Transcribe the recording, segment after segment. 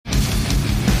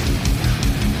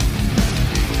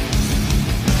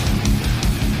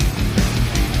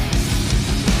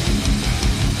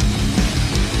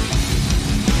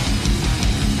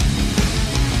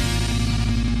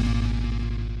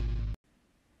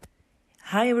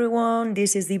Hi everyone,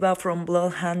 this is Diva from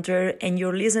Blood Hunter, and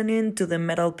you're listening to the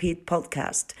Metal Pit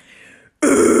podcast.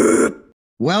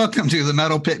 Welcome to the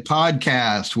Metal Pit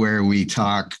podcast, where we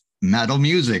talk metal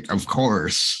music, of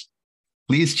course.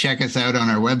 Please check us out on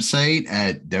our website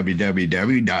at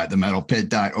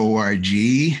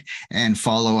www.themetalpit.org and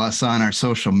follow us on our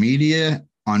social media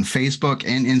on Facebook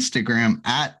and Instagram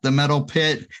at The Metal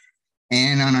Pit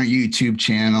and on our YouTube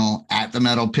channel at The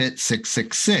Metal Pit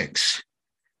 666.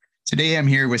 Today I'm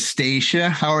here with Staicha.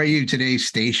 How are you today,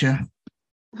 Staicha?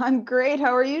 I'm great.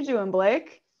 How are you doing,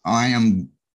 Blake? I am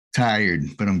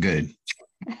tired, but I'm good.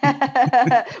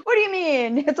 What do you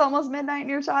mean? It's almost midnight and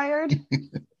you're tired?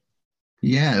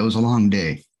 Yeah, it was a long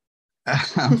day.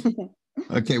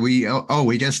 Okay, we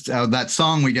just that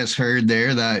song we just heard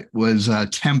there, that was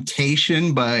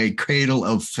Temptation by Cradle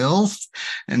of Filth,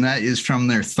 and that is from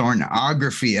their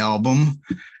Thornography album.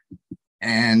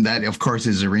 And that, of course,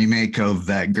 is a remake of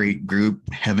that great group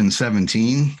Heaven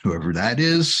 17, whoever that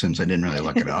is, since I didn't really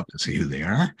look it up to see who they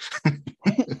are.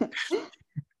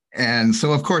 And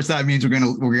so, of course, that means we're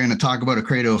gonna talk about a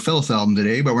Cradle of Filth album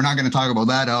today, but we're not going to talk about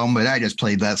that album. But I just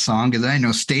played that song because I know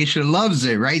Staicha loves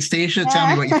it, right? Staicha, tell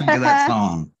me what you think of that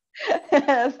song.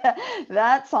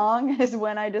 That song is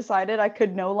when I decided I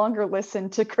could no longer listen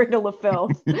to Cradle of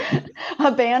Filth,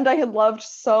 a band I had loved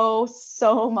so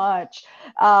much.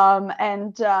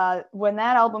 And when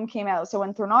that album came out, so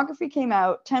when Thornography came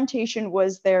out, Temptation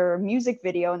was their music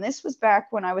video. And this was back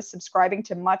when I was subscribing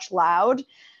to Much Loud.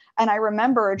 And I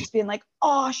remember just being like,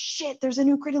 oh shit, there's a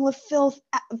new Cradle of Filth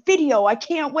video. I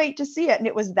can't wait to see it. And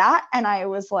it was that. And I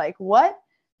was like, what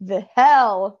the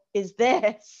hell is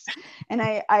this? And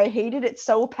I hated it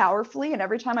so powerfully. And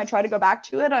every time I try to go back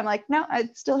to it, I'm like, no, I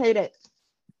still hate it.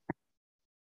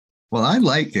 Well, I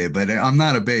like it, but I'm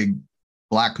not a big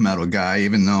black metal guy,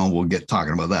 even though we'll get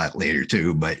talking about that later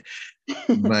too. But I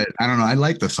don't know. I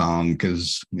like the song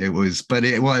because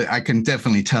I can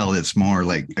definitely tell it's more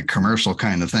like a commercial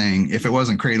kind of thing. If it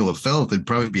wasn't Cradle of Filth, it'd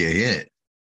probably be a hit.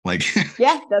 Like,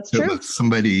 yeah, that's true.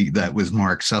 Somebody that was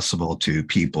more accessible to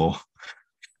people.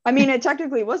 I mean, it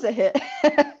technically was a hit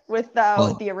with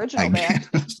the original band.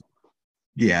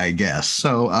 Yeah, I guess.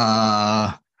 So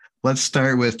let's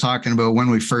start with talking about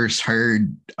when we first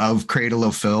heard of Cradle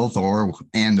of Filth or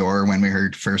when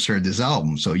we first heard this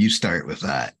album. So you start with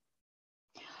that.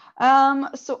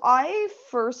 So I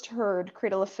first heard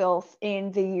Cradle of Filth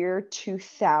in the year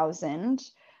 2000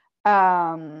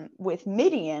 with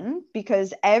Midian,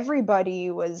 because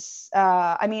everybody was,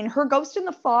 Her Ghost in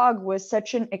the Fog was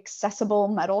such an accessible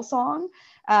metal song,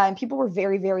 and people were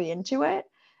very, very into it.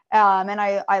 And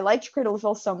I liked Cradle of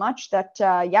Filth so much that,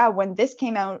 when this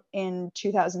came out in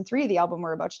 2003, the album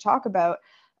we're about to talk about,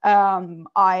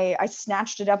 I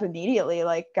snatched it up immediately,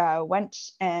 went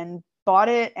and bought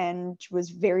it and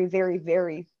was very, very,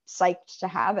 very psyched to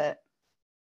have it.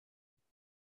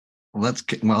 Well,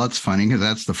 it's funny because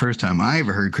that's the first time I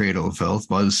ever heard Cradle of Filth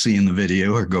was seeing the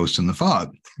video or Ghost in the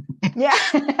Fog. Yeah.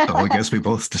 So I guess we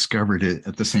both discovered it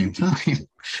at the same time.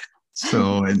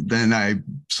 So and then I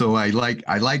like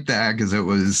that because it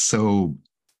was so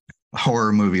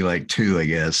horror movie like too, I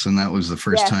guess, and that was the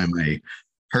first time I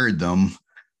heard them.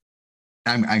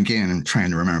 I'm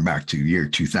trying to remember back to year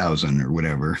 2000 or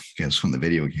whatever, I guess, when the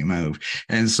video came out.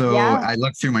 And so I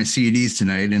looked through my CDs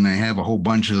tonight and I have a whole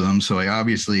bunch of them. So I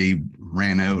obviously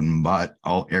ran out and bought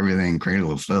everything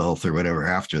Cradle of Filth or whatever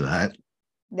after that.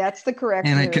 That's the correct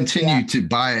And move, I continue to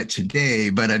buy it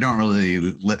today, but I don't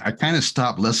really I kind of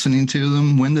stopped listening to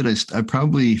them. When did I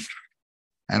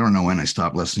don't know when I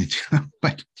stopped listening to them,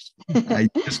 but I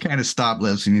just kind of stopped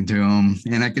listening to them.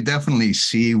 And I could definitely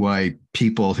see why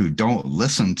people who don't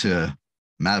listen to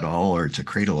metal or to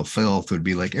Cradle of Filth would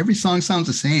be like, every song sounds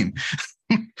the same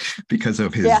because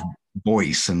of his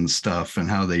voice and stuff and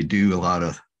how they do a lot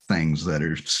of things that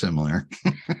are similar.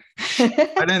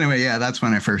 But anyway, that's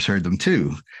when I first heard them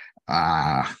too.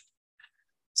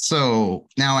 So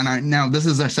now this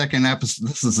is our second episode.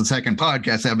 This is the second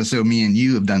podcast episode me and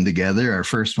you have done together. Our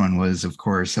first one was, of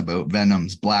course, about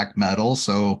Venom's black metal.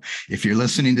 So if you're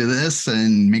listening to this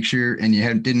and make sure and you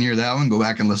didn't hear that one, go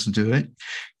back and listen to it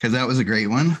because that was a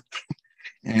great one.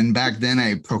 And back then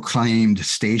I proclaimed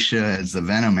Staicha as the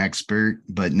Venom expert,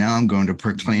 but now I'm going to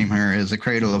proclaim her as a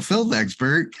Cradle of Filth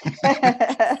expert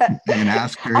and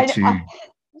ask her to.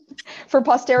 For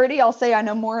posterity, I'll say I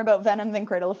know more about Venom than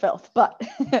Cradle of Filth, but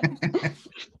well,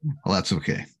 that's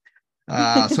okay.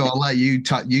 So I'll let you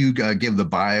give the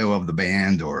bio of the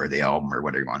band or the album or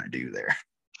whatever you want to do there.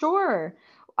 Sure.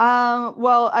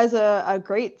 Well, as a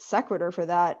great sequitur for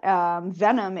that,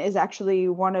 Venom is actually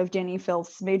one of Danny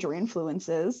Filth's major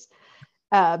influences.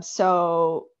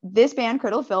 So this band,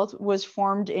 Cradle of Filth, was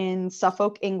formed in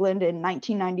Suffolk, England in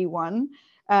 1991.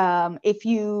 If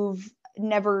you've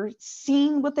never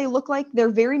seen what they look like, they're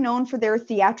very known for their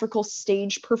theatrical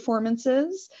stage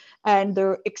performances and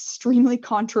their extremely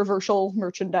controversial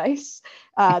merchandise.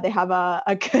 They have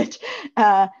a good,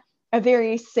 a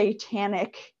very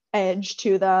satanic edge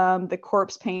to them, the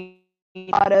corpse paint, a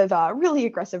lot of really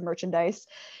aggressive merchandise.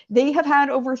 They have had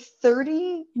over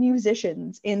 30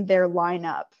 musicians in their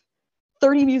lineup.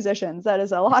 30 musicians. That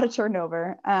is a lot of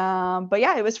turnover. But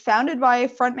yeah, it was founded by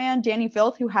frontman Danny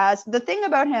Filth, who has the thing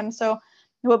about him. So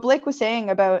what Blake was saying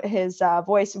about his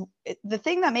voice, the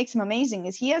thing that makes him amazing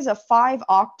is he has a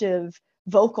 5-octave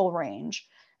vocal range.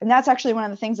 And that's actually one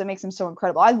of the things that makes him so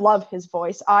incredible. I love his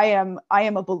voice. I am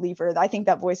a believer. I think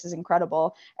that voice is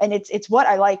incredible. And it's what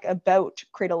I like about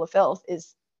Cradle of Filth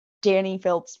is Danny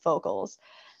Filth's vocals.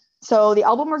 So the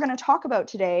album we're going to talk about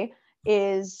today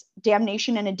is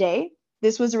Damnation in a Day.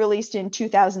 This was released in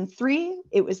 2003.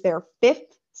 It was their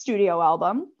 5th studio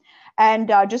album. And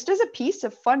just as a piece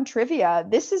of fun trivia,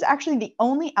 this is actually the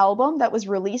only album that was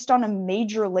released on a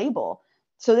major label.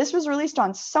 So this was released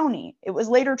on Sony. It was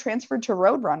later transferred to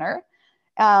Roadrunner.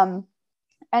 And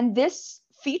this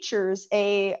features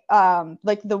a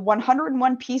like the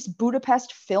 101-piece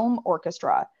Budapest Film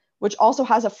Orchestra, which also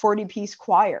has a 40-piece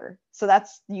choir. So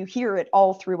you hear it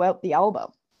all throughout the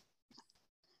album.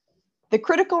 The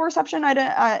critical reception,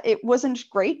 it wasn't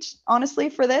great, honestly,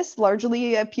 for this.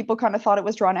 Largely, people kind of thought it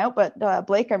was drawn out. But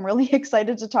Blake, I'm really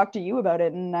excited to talk to you about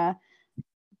it and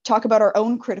talk about our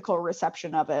own critical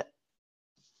reception of it.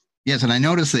 Yes, and I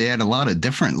noticed they had a lot of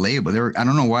different labels. I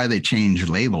don't know why they change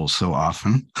labels so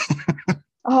often.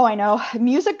 Oh, I know.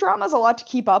 Music drama is a lot to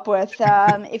keep up with.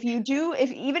 Even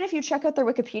if you check out their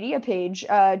Wikipedia page,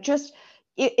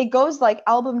 it goes like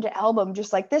album to album,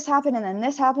 just like this happened and then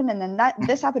this happened and then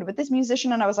this happened with this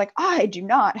musician, and I was like, I do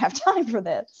not have time for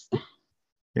this.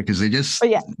 Yeah, because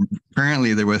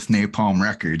apparently they're with Napalm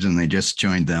Records and they just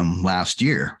joined them last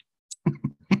year.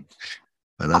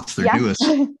 But that's their newest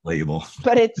label.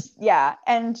 But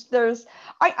and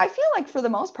I feel like for the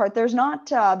most part there's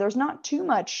not too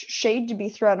much shade to be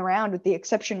thrown around, with the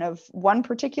exception of one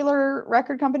particular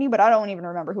record company, but I don't even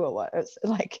remember who it was.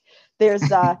 Like there's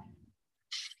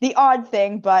the odd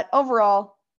thing, but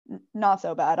overall not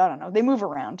so bad. I don't know. They move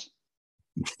around.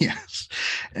 Yes.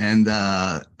 And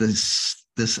this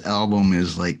album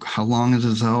is like, how long is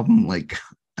this album? Like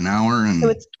an hour and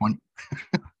 20.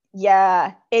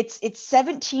 Yeah, it's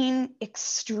 17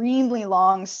 extremely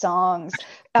long songs.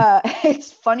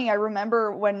 It's funny. I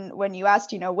remember when you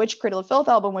asked, which Cradle of Filth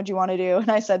album would you want to do?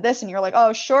 And I said this, and you're like,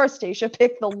 oh, sure, Staicha,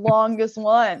 pick the longest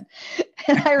one.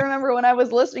 And I remember when I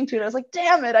was listening to it, I was like,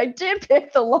 damn it, I did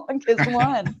pick the longest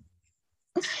one.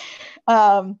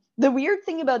 The weird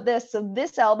thing about this, so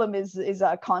this album is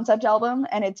a concept album,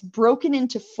 and it's broken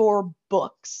into 4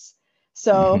 books.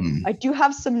 So I do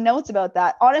have some notes about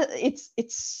that. It's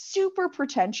super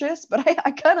pretentious, but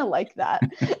I kind of like that.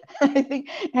 I think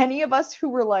any of us who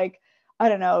were like, I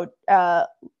don't know,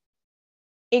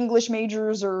 English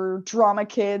majors or drama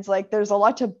kids, like there's a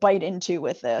lot to bite into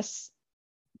with this.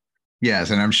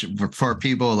 Yes, and I'm sure for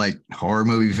people like horror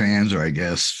movie fans, or I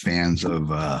guess fans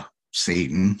of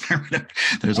Satan,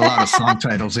 there's a lot of song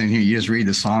titles in here. You just read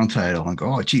the song title and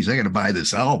go, oh, geez, I got to buy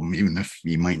this album, even if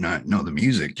you might not know the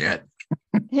music yet.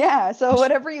 Yeah, so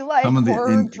whatever you like,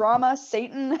 horror, drama,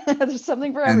 Satan, there's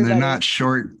something for everybody. And they're not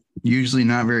short, usually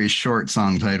not very short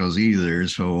song titles either.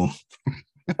 So,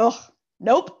 oh,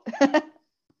 nope.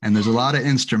 And there's a lot of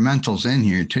instrumentals in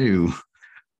here too,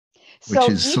 so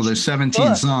there's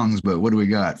 17 songs, but what do we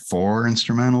got? 4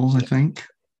 instrumentals, I think.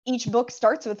 Each book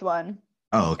starts with one.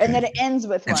 Oh, okay. And then it ends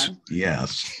with one.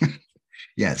 Yes.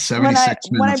 Yeah, 76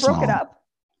 when I broke it up.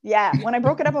 Yeah, when I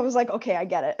broke it up, I was like, okay, I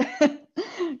get it.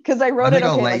 Because I wrote it.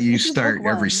 I'll let you start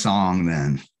every song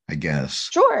then, I guess.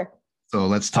 Sure. So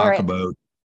let's talk about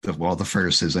the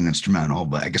first is an instrumental,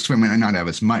 but I guess we might not have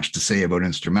as much to say about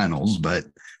instrumentals, but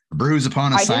Bruise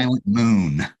Upon a Silent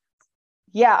Moon.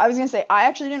 Yeah, I was going to say, I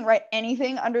actually didn't write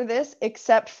anything under this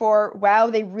except for, wow,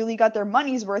 they really got their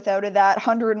money's worth out of that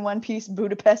 101-piece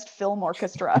Budapest Film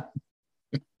Orchestra.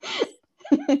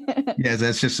 Yeah,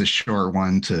 that's just a short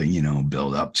one to,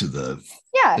 build up to the...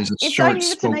 Yeah, there's a short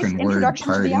spoken word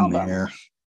part in there.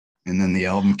 And then the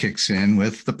album kicks in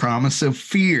with The Promise of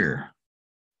Fear.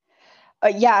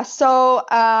 So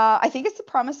I think it's The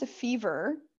Promise of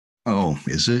Fever. Oh,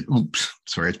 is it? Oops,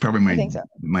 sorry. It's probably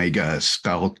my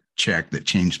spell check that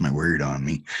changed my word on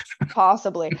me.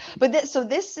 Possibly. But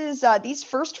this is these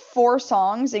first 4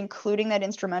 songs, including that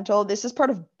instrumental. This is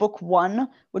part of book 1,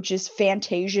 which is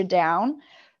Fantasia Down.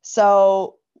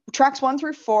 So tracks 1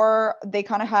 through 4, they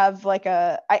kind of have like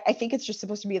I think it's just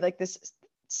supposed to be like this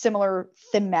similar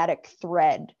thematic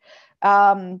thread.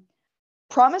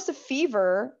 Promise of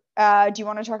Fever, do you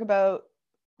want to talk about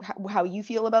how you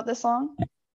feel about this song?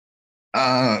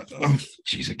 Oh,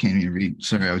 geez, I can't even read.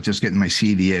 Sorry, I was just getting my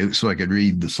CD out so I could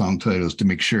read the song titles to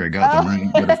make sure I got them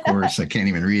right. But of course, I can't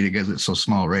even read it because it's so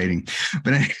small writing.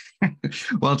 But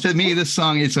well, to me, this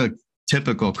song is a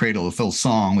typical Cradle of Filth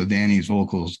song with Danny's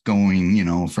vocals going,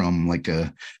 from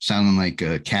sounding like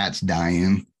a cat's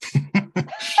dying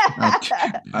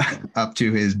up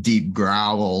to his deep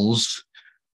growls.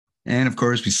 And of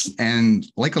course, and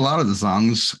like a lot of the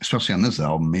songs, especially on this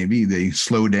album, maybe they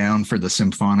slow down for the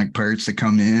symphonic parts that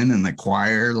come in and the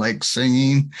choir like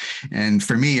singing. And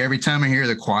for me, every time I hear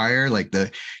the choir,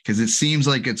 because it seems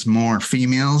like it's more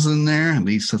females in there, at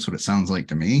least that's what it sounds like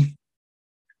to me.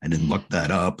 I didn't look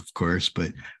that up, of course,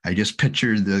 but I just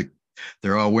pictured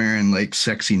they're all wearing like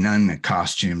sexy nun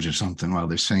costumes or something while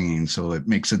they're singing. So it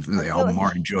makes the album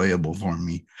more enjoyable for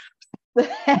me.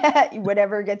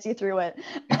 Whatever gets you through it.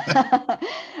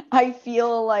 I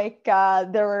feel like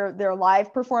their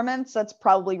live performance, that's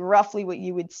probably roughly what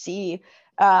you would see.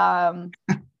 But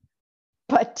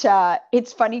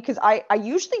it's funny because I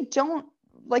usually don't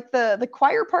like the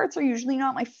choir parts are usually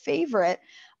not my favorite.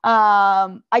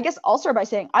 I guess I'll start by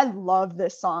saying I love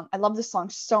this song. I love this song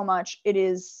so much. It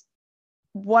is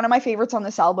one of my favorites on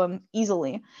this album,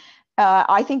 easily.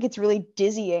 I think it's really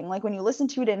dizzying. Like when you listen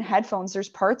to it in headphones, there's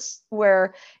parts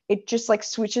where it just like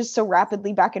switches so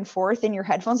rapidly back and forth in your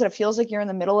headphones that it feels like you're in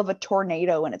the middle of a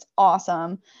tornado, and it's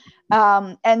awesome.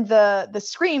 And the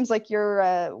screams, like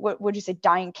your what would you say,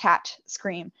 dying cat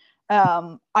scream,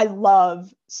 I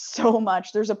love so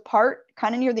much. There's a part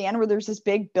kind of near the end where there's this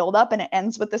big buildup and it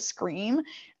ends with a scream,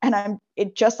 and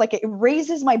it just like it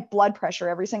raises my blood pressure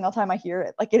every single time I hear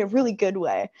it, like in a really good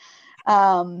way.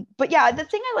 But yeah, the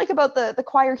thing I like about the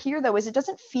choir here though is it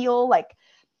doesn't feel like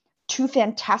too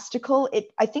fantastical.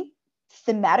 I think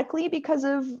thematically, because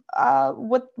of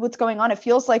what's going on, it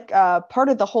feels like part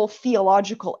of the whole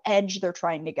theological edge they're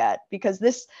trying to get, because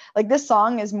this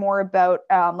song is more about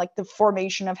like the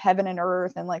formation of heaven and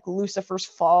earth and like Lucifer's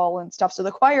fall and stuff. So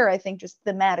the choir, I think, just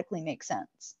thematically makes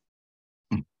sense.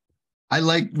 I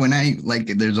like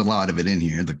there's a lot of it in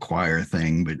here, the choir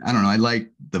thing, but I don't know.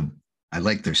 I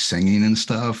like their singing and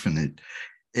stuff, and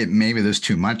it maybe there's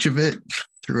too much of it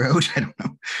throughout. I don't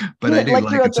know, but I do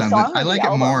like it. I like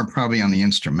it more probably on the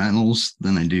instrumentals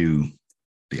than I do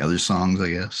the other songs, I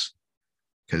guess.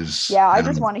 Because I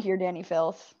just want to hear Danny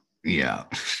Filth. Yeah,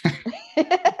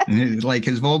 like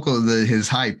his vocal, his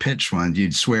high pitched ones,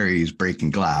 you'd swear he's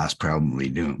breaking glass, probably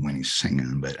doing when he's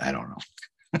singing, but I don't know.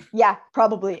 Yeah,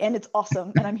 probably. And it's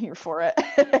awesome. And I'm here for it.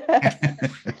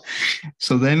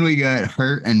 So then we got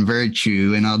Hurt and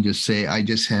Virtue. And I'll just say, I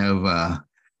just have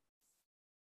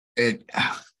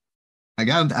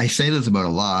I say this about a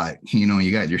lot.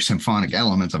 You got your symphonic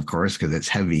elements, of course, because it's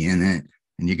heavy in it.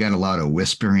 And you got a lot of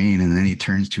whispering. And then he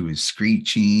turns to his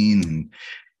screeching.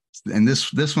 And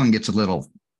this one gets a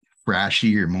little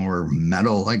thrashy or more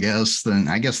metal, I guess. I'm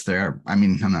not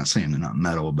saying they're not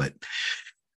metal, but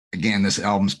again, this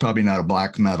album's probably not a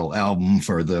black metal album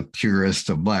for the purist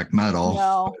of black metal.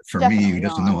 No, for me, who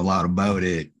doesn't know a lot about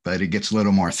it, but it gets a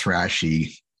little more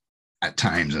thrashy at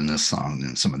times in this song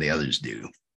than some of the others do.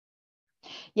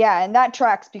 Yeah, and that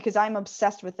tracks because I'm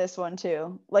obsessed with this one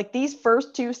too. Like these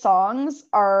first two songs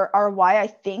are why I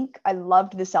think I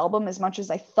loved this album as much as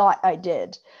I thought I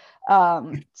did.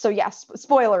 So yes,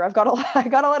 spoiler, I got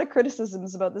a lot of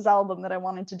criticisms about this album that I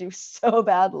wanted to do so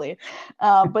badly.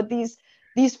 But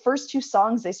these first two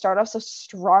songs, they start off so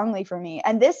strongly for me.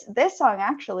 And this song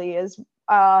actually is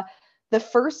the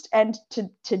first and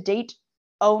to date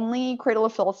only Cradle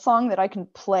of Filth song that I can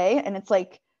play. And it's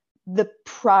like the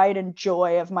pride and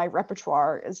joy of my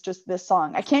repertoire is just this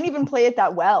song. I can't even play it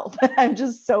that well, but I'm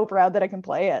just so proud that I can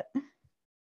play it.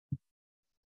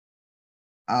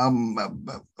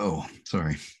 Oh,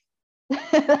 sorry.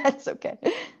 That's okay.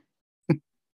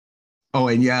 Oh,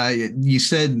 and yeah, you're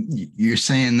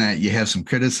saying that you have some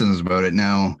criticisms about it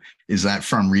now. Is that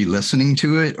from re-listening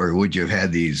to it, or would you have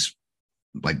had these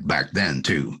like back then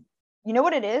too? You know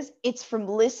what it is? It's from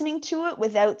listening to it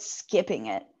without skipping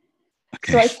it.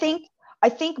 Okay. So I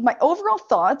think my overall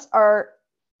thoughts are,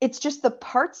 it's just the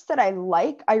parts that I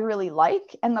really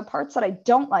like, and the parts that I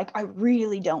don't like, I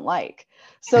really don't like.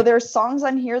 So there's songs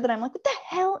on here that I'm like, what the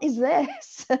hell is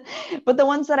this? But the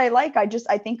ones that I like, I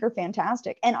think are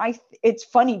fantastic. And it's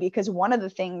funny because one of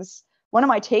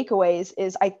my takeaways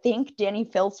is I think Danny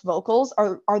Filth's vocals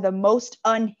are the most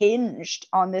unhinged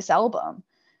on this album.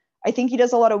 I think he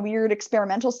does a lot of weird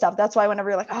experimental stuff. That's why whenever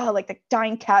you're like, oh, like the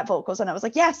dying cat vocals, and I was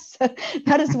like, yes,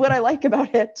 that is what I like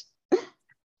about it.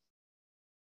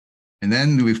 And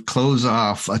then we've closed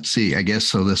off, let's see, I guess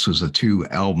so this was a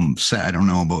 2-album set. I don't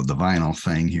know about the vinyl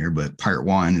thing here, but part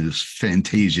 1 is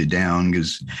Fantasia Down,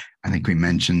 because I think we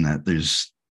mentioned that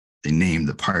they named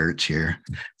the parts here.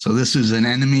 So this is An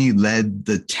Enemy Led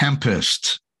the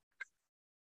Tempest.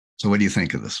 So what do you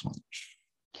think of this one?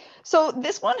 So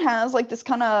this one has like this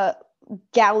kind of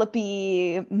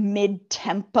gallopy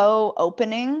mid-tempo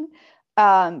opening.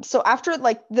 So after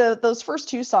like those first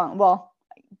 2 songs, well,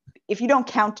 if you don't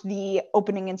count the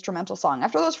opening instrumental song,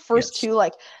 after those first 2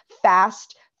 like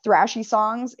fast thrashy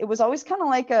songs, it was always kind of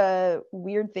like a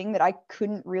weird thing that I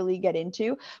couldn't really get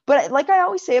into. But like I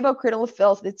always say about Cradle of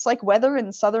Filth, it's like weather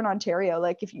in Southern Ontario.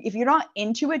 Like if you're not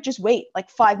into it, just wait like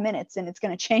 5 minutes and it's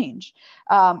going to change.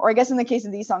 Or I guess in the case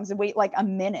of these songs, wait like a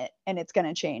minute and it's going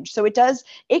to change. So it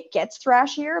gets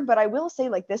thrashier, but I will say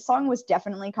like this song was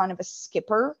definitely kind of a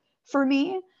skipper for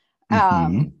me.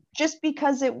 Just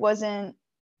because it wasn't,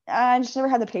 I just never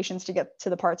had the patience to get to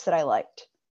the parts that I liked.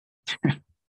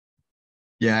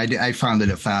 Yeah, I found it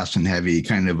a fast and heavy,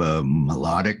 kind of a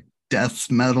melodic death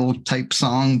metal type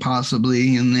song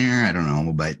possibly in there. I don't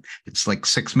know, but it's like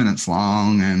 6 minutes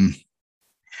long, and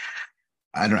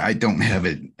I don't have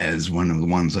it as one of the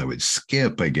ones I would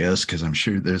skip, I guess, because I'm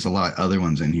sure there's a lot of other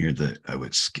ones in here that I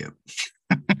would skip.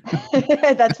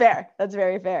 That's fair. That's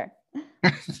very fair.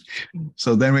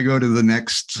 So then we go to the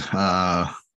next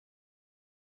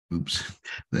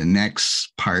the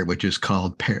next part, which is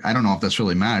called I don't know if this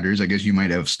really matters. I guess you might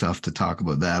have stuff to talk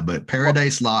about that, but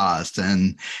Paradise Lost.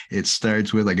 And it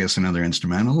starts with, I guess, another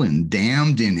instrumental, and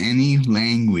Damned in Any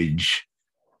Language.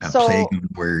 So, plague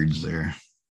of words there.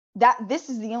 This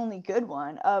is the only good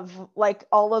one of like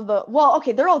all of the, well,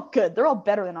 okay, they're all good. They're all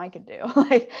better than I could do.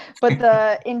 Like,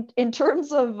 but in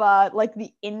terms of like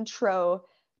the intro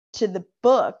to the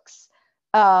books,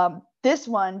 this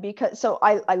one, because so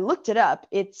I looked it up.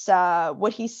 It's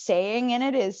what he's saying in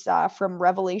it is from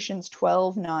Revelations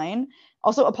 12:9.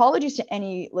 Also, apologies to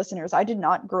any listeners. I did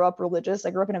not grow up religious.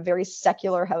 I grew up in a very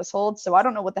secular household, so I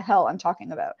don't know what the hell I'm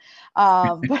talking about.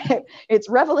 But it's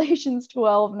Revelations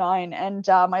 12:9, and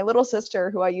my little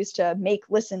sister, who I used to make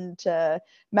listen to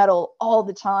metal all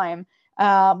the time,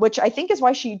 which I think is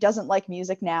why she doesn't like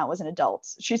music now as an adult.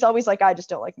 She's always like, I just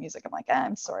don't like music. I'm like,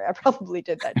 I'm sorry, I probably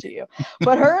did that to you.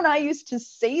 But her and I used to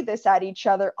say this at each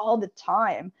other all the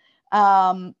time.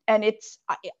 And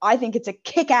I think it's a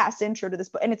kick-ass intro to this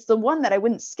book, and it's the one that I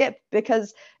wouldn't skip,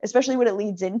 because especially what it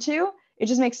leads into, it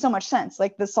just makes so much sense.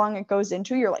 Like the song it goes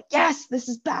into, you're like, yes, this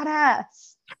is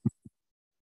badass.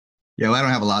 Yeah, well, I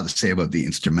don't have a lot to say about the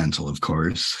instrumental, of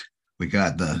course. We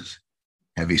got the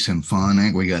heavy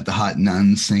symphonic, we got the hot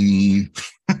nun singing.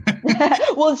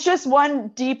 Well, it's just one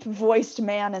deep-voiced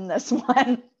man in this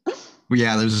one.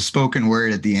 Yeah, there's a spoken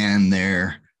word at the end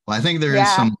there. Well, I think there is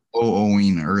some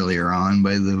oh-ohing earlier on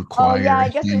by the choir. Oh, yeah, I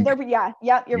guess you're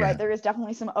right. There is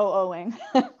definitely some oh-ohing.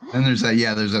 Then there's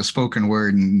a spoken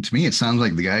word, and to me it sounds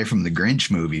like the guy from the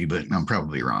Grinch movie, but I'm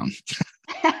probably wrong.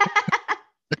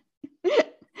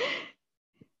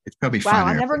 It's probably wow.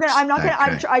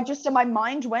 I just in my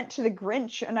mind went to the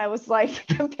Grinch, and I was like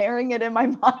comparing it in my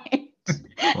mind.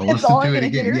 Well, listen to it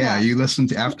again. Yeah, you listen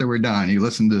to, after we're done, you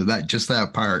listen to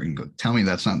that part and go, tell me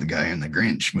that's not the guy in the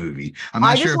Grinch movie. I'm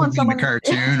not sure if it's in the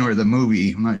cartoon or the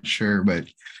movie. I'm not sure, but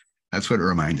that's what it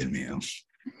reminded me of.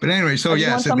 But anyway, so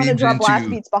yes, it leads into drop blast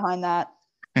beats behind that.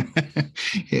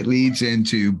 It leads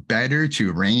into Better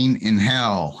to Reign in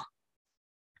Hell.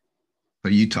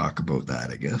 But you talk about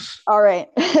that, I guess. All right.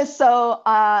 So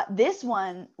this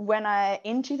one,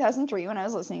 in 2003, when I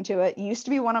was listening to it, used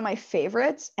to be one of my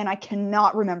favorites, and I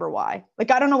cannot remember why. Like,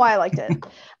 I don't know why I liked it.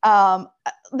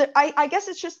 I guess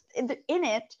it's just in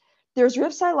it, there's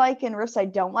riffs I like and riffs I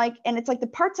don't like. And it's like the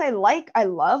parts I like, I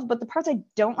love, but the parts I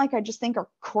don't like, I just think are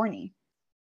corny.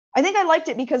 I think I liked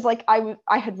it because like I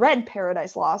had read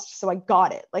Paradise Lost, so I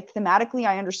got it. Like thematically,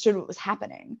 I understood what was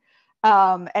happening.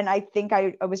 And I think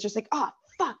I was just like, oh,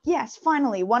 fuck, yes,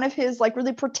 finally, one of his like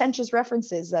really pretentious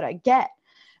references that I get.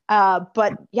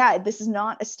 But yeah, this is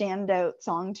not a standout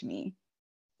song to me.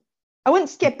 I wouldn't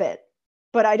skip it,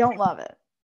 but I don't love it.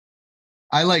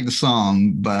 I like the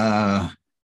song, but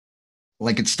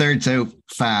like it starts out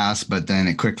fast, but then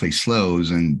it quickly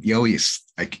slows. And you always,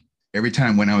 like every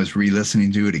time when I was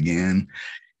re-listening to it again,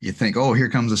 you think, oh, here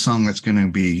comes a song that's going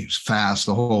to be fast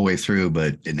the whole way through,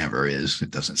 but it never is.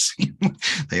 It doesn't seem.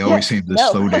 They always seem to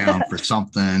slow down for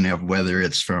something, whether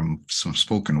it's from some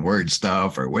spoken word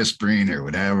stuff or whispering or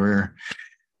whatever.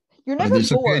 You're never bored.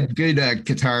 There's a good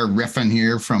guitar riff in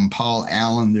here from Paul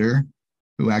Allender.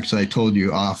 who actually I told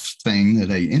you off thing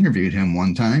that I interviewed him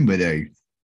one time, but I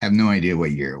have no idea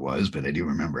what year it was, but I do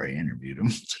remember I interviewed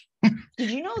him. Did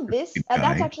you know this? Good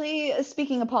That's guy. actually,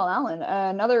 speaking of Paul Allen,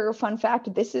 another fun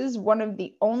fact. This is one of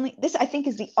the only, this I think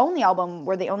is the only album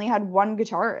where they only had one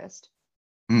guitarist.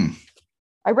 Hmm.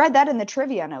 I read that in the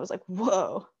trivia and I was like,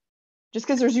 whoa, just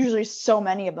because there's usually so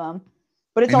many of them.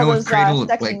 But it's I all know it's those Cradle,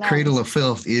 sexy like Cradle nuns. of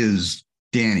Filth is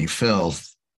Danny Filth.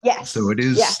 So Yes. it Yeah.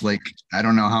 is like, I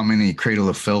don't know how many Cradle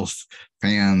of Filth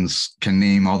fans can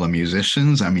name all the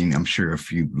musicians. I mean, I'm sure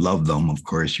if you love them, of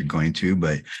course you're going to,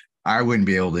 but I wouldn't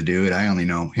be able to do it. I only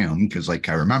know him because, like,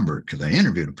 I remember because I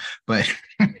interviewed him, but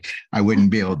I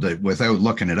wouldn't be able to, without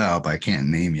looking it up. I can't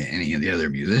name you any of the other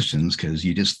musicians because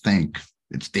you just think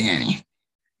it's Danny,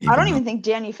 I don't even though, even think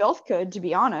Danny Filth could, to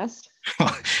be honest.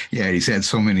 yeah, he's had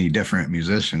so many different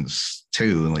musicians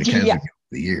too, like has Yeah. over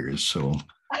the years. So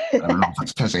I don't know if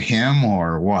it's because of him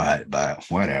or what, but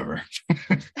whatever.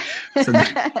 So,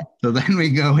 so then we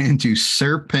go into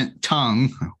Serpent Tongue.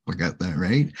 We got that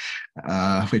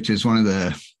right, which is one of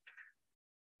the.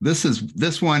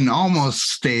 This one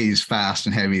almost stays fast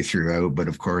and heavy throughout, but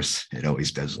of course it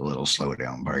always does a little slow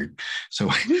down part.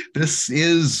 So this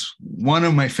is one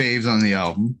of my faves on the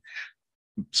album.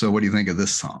 So what do you think of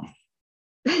this song?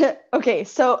 Okay,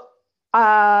 so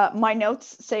my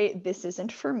notes say this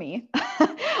isn't for me.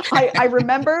 I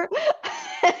remember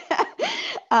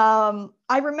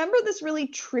I remember this really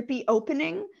trippy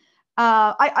opening.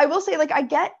 I will say, like, I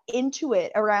get into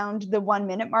it around the 1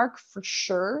 minute mark for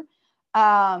sure.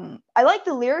 I like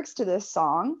the lyrics to this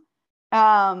song.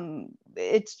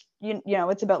 It's you know,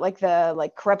 it's about like the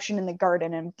like corruption in the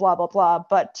garden and blah blah blah.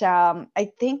 But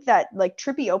I think that like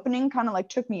trippy opening kind of like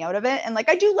took me out of it. And like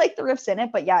I do like the riffs in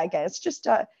it, but yeah, again, it's just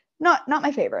not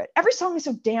my favorite. Every song is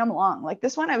so damn long. Like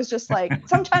this one, I was just like,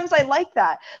 sometimes I like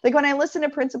that. Like when I listen to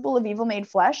Principle of Evil Made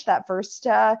Flesh, that first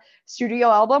studio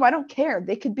album, I don't care.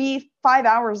 They could be 5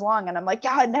 hours long, and I'm like,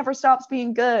 yeah, it never stops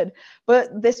being good.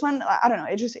 But this one, I don't know.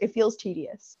 It feels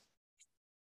tedious.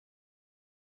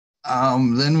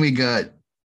 Then we got.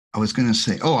 I was going to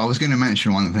say. Oh, I was going to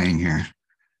mention one thing here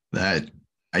that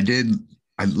I did.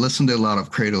 I listened to a lot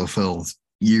of Cradle of Filth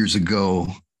years ago,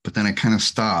 but then I kind of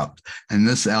stopped. And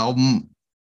this album,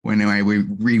 when I was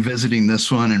revisiting this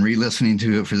one and re-listening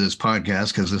to it for this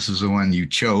podcast, because this is the one you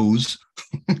chose,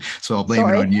 so I'll blame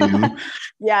it on you.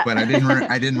 Yeah. But I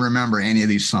didn't remember any of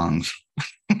these songs.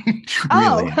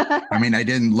 Oh. Really. I mean, I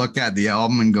didn't look at the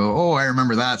album and go, oh, I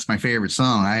remember that's my favorite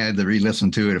song. I had to re-listen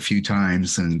to it a few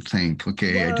times and think,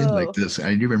 okay, I did like this.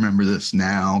 I do remember this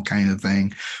now, kind of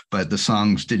thing. But the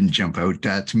songs didn't jump out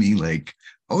to me like,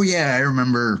 oh yeah, I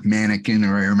remember Mannequin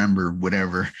or I remember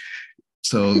whatever.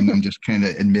 So I'm just kind of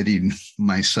admitting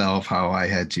myself how I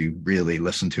had to really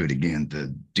listen to it again to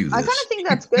do this. I kind of think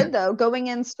that's good though, going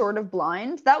in sort of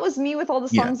blind. That was me with all the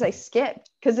songs I skipped,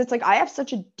 because it's like I have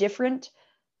such a different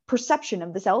perception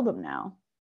of this album now.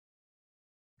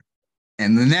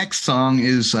 And the next song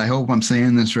is, I hope I'm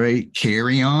saying this right,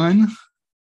 Carry On.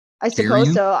 I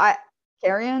suppose so.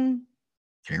 Carry On.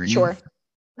 Sure.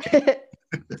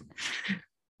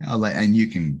 And you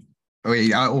can. Oh,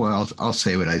 wait, I'll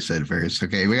say what I said first.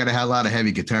 Okay, we got to have a lot of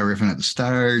heavy guitar riffing at the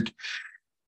start,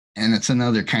 and it's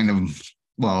another kind of,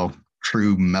 well,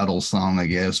 true metal song, I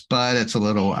guess, but it's a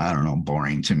little, I don't know,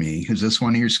 boring to me. Is this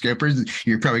one of your skippers?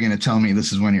 You're probably going to tell me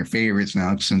this is one of your favorites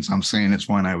now, since I'm saying it's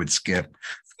one I would skip.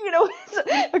 You know,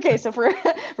 okay, so for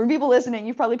people listening,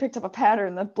 you've probably picked up a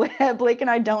pattern that Blake and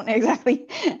I don't exactly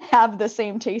have the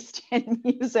same taste in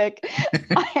music.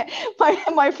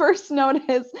 My first note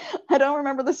is, I don't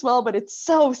remember this well, but it's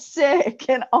so sick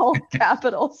in all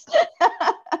capitals.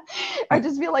 I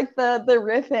just feel like the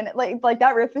riff in it, like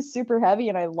that riff is super heavy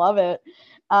and I love it.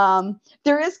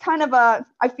 There is kind of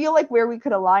I feel like where we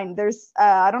could align, there's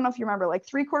I don't know if you remember, like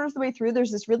 3/4 of the way through,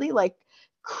 there's this really like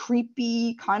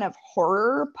creepy kind of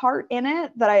horror part in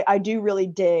it that I do really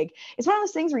dig. It's one of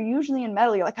those things where usually in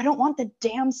metal you're like, I don't want the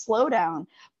damn slowdown,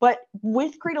 but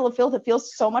with Cradle of Filth it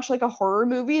feels so much like a horror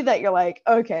movie that you're like,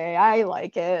 okay, I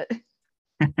like it.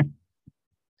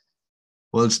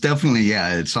 Well, it's definitely,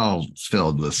 yeah, it's all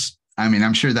filled with, I mean,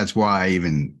 I'm sure that's why I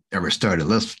even ever started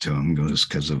listening to them, goes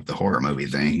because of the horror movie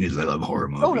thing, because I love horror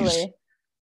movies. Totally.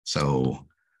 So,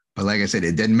 but like I said,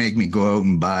 it didn't make me go out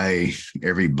and buy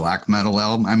every black metal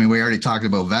album. I mean, we already talked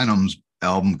about Venom's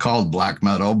album called black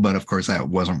metal, but of course that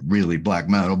wasn't really black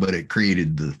metal, but it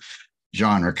created the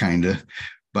genre kind of.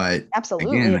 But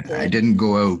absolutely, again, I didn't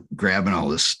go out grabbing all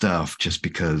this stuff just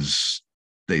because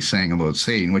they sang about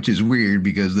Satan, which is weird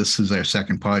because this is our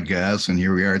second podcast, and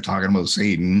here we are talking about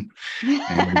Satan,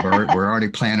 and we're already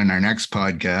planning our next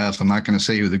podcast. I'm not going to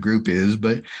say who the group is,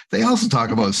 but they also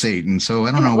talk about Satan. So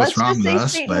I don't know what's wrong with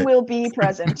us, Satan but will be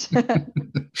present.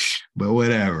 but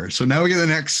whatever. So now we get the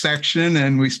next section,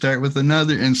 and we start with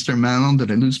another instrumental.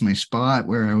 Did I lose my spot?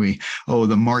 Where are we? Oh,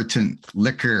 the Martin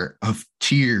Liquor of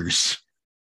Tears.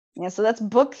 Yeah, so that's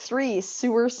book 3,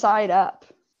 Sewer Side Up.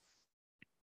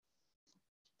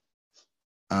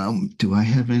 Do I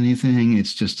have anything?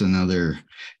 It's just another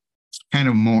kind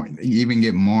of more, you even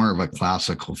get more of a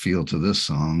classical feel to this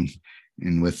song,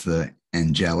 and with the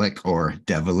angelic or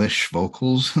devilish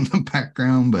vocals in the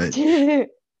background, but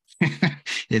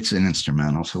it's an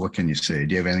instrumental. So what can you say?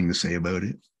 Do you have anything to say about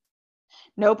it?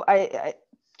 Nope. I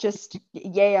just,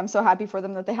 yay, I'm so happy for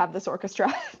them that they have this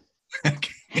orchestra.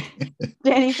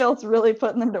 Danny Filth's really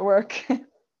putting them to work.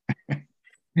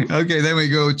 Okay, then we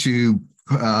go to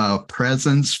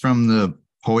Presence from the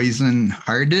Poison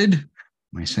Hearted.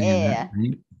 Am I saying that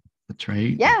right? That's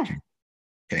right. Yeah.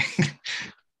 Okay.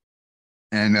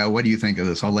 And what do you think of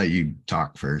this? I'll let you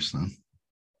talk first then.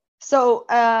 So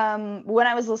when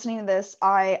I was listening to this,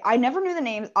 I never knew the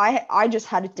names. I just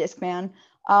had a Discman.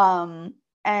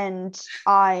 And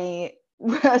I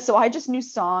just knew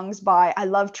songs by, I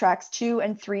love tracks 2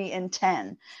 and 3 and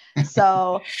 10.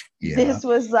 So this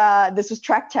was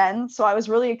track 10. So I was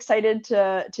really excited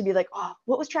to be like, oh,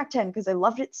 what was track 10? Because I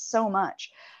loved it so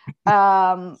much.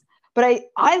 But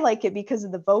I like it because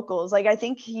of the vocals. Like, I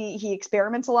think he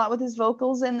experiments a lot with his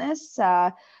vocals in this.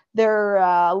 They're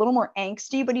a little more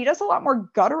angsty, but he does a lot more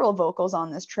guttural vocals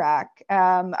on this track.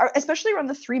 Especially around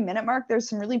the 3-minute mark, there's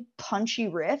some really punchy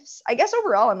riffs. I guess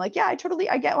overall, I'm like, yeah, I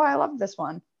get why I love this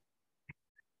one.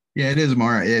 Yeah, it is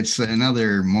more. It's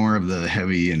another more of the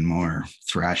heavy and more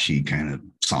thrashy kind of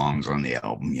songs on the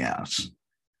album. Yes.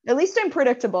 At least I'm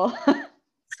predictable.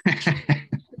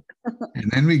 And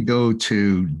then we go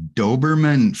to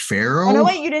Doberman Pharaoh. Oh no,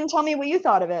 wait! You didn't tell me what you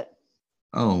thought of it.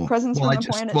 Oh, Presence well,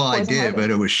 from I did,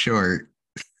 but it was short.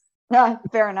 Yeah,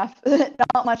 fair enough.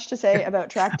 Not much to say about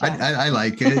track 10. I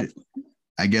like it.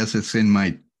 I guess it's in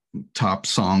my top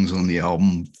songs on the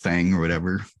album thing or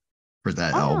whatever for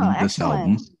that album. This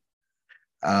album.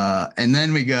 And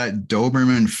then we got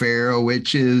Doberman Pharaoh,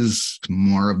 which is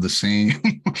more of the same.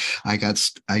 I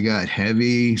got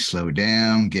heavy, slow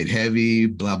down, get heavy,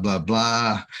 blah blah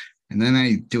blah. And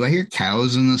then do I hear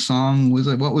cows in the song?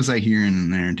 What was I hearing in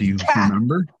there? Do you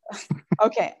remember?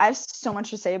 Okay, I have so much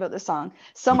to say about this song.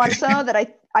 So much so that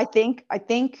I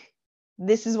think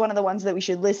this is one of the ones that we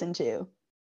should listen to.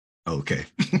 Okay.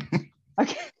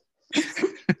 Okay.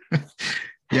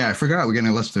 Yeah, I forgot we're going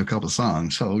to listen to a couple of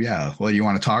songs. So yeah, well, you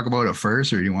want to talk about it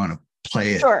first, or do you want to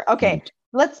play it? Sure. Okay.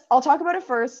 I'll talk about it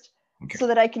first, so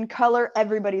that I can color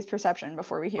everybody's perception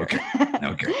before we hear it.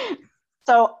 Okay.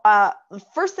 So the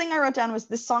first thing I wrote down was,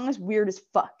 this song is weird as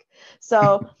fuck.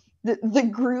 So the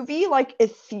groovy, like,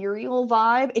 ethereal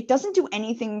vibe, it doesn't do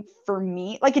anything for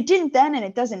me. Like, it didn't then and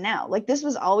it doesn't now. Like, this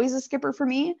was always a skipper for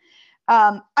me.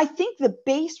 I think the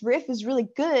bass riff is really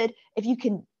good if you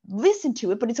can listen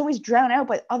to it, but it's always drowned out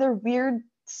by other weird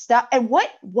stuff. And what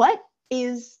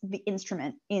is the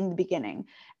instrument in the beginning?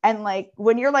 And like,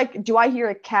 when you're like, do I hear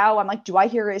a cow? I'm like, do I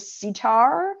hear a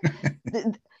sitar?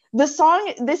 The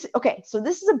song, so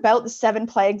this is about the 7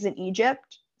 plagues in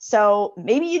Egypt. So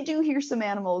maybe you do hear some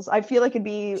animals. I feel like it'd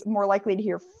be more likely to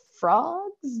hear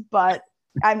frogs, but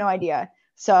I have no idea.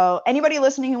 So anybody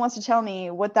listening who wants to tell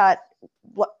me what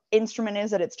instrument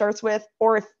is that it starts with,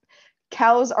 or if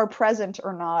cows are present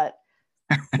or not,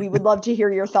 we would love to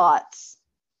hear your thoughts.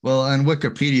 Well, on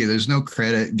Wikipedia, there's no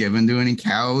credit given to any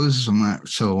cows. I'm not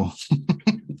so.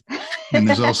 And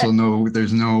there's also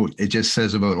it just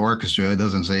says about orchestra. It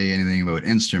doesn't say anything about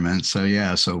instruments. So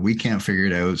yeah, so we can't figure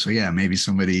it out. So yeah, maybe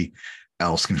somebody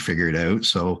else can figure it out.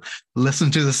 So listen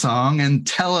to the song and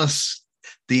tell us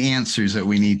the answers that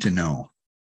we need to know.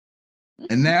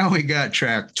 And now we got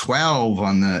track 12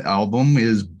 on the album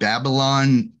is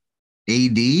Babylon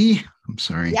AD. I'm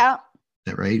sorry. Yeah. Is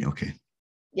that right? Okay.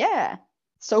 Yeah.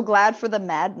 So glad for the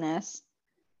madness.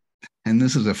 And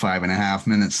this is a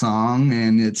 5.5-minute song,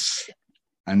 and it's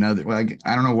another, well,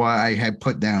 I don't know why I had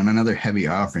put down another heavy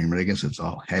offering, but I guess it's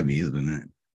all heavy, isn't it?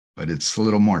 But it's a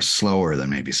little more slower than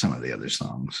maybe some of the other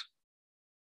songs.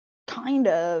 Kind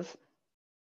of.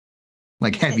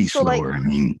 Like heavy slower, I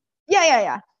mean.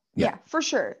 Yeah, for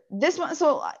sure. This one,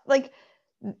 so like,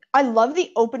 I love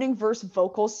the opening verse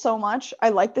vocals so much. I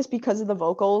like this because of the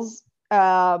vocals.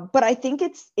 But I think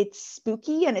it's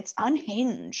spooky and it's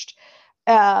unhinged.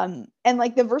 And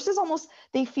like the verses almost,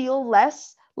 they feel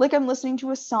less like I'm listening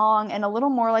to a song, and a little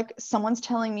more like someone's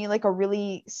telling me like a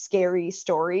really scary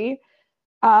story.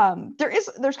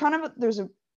 There's kind of there's a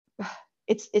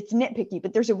it's nitpicky,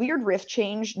 but there's a weird riff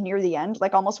change near the end,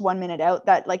 like almost 1 minute out,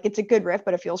 that like it's a good riff,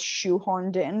 but it feels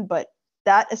shoehorned in. But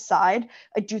that aside,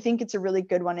 I do think it's a really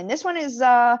good one. And this one is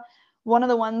one of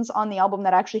the ones on the album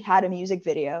that actually had a music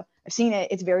video. I've seen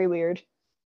it. It's very weird.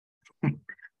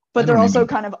 But they're also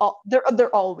kind of all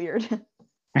they're all weird.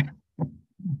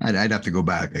 I'd have to go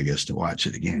back, I guess, to watch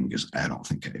it again, because I don't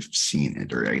think I've seen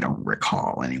it, or I don't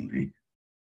recall anyway.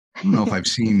 I don't know if I've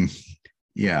seen.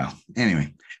 Yeah.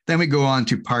 Anyway, then we go on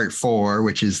to part 4,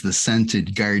 which is the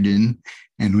Scented Garden.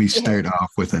 And we start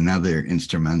off with another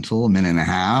instrumental, 1.5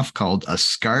 minutes, called A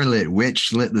Scarlet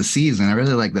Witch Lit the Season. I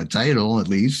really like the title, at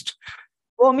least.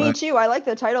 Well, me too. I like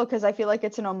the title because I feel like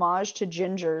it's an homage to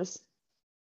gingers.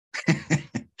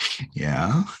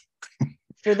 Yeah.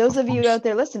 For those of you out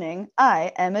there listening,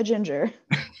 I am a ginger.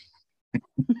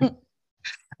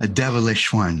 A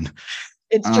devilish one.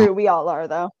 It's true. We all are,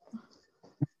 though.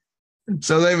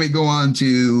 So then we go on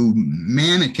to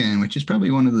Mannequin, which is probably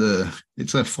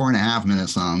it's a 4.5 minute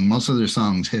song. Most of their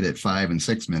songs hit at 5 and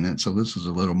 6 minutes. So this is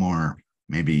a little more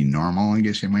maybe normal, I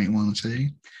guess you might want to say.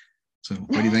 So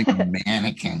what do you think of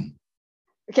Mannequin?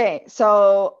 Okay,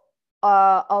 so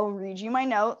I'll read you my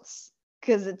notes,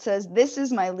 because it says, this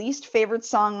is my least favorite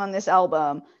song on this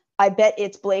album. I bet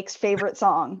it's Blake's favorite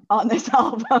song on this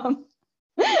album.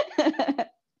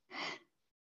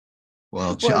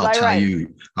 Well,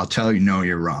 I'll tell you, no,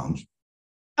 you're wrong.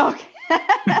 Okay.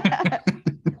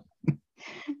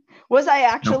 Was I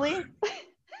actually? No.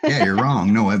 Yeah, you're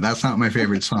wrong. No, that's not my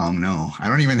favorite song. No, I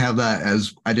don't even have that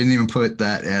I didn't even put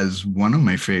that as one of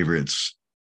my favorites.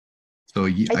 So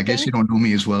I guess you don't know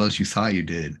me as well as you thought you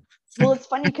did. Well, it's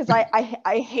funny because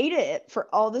I hate it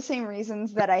for all the same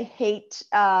reasons that I hate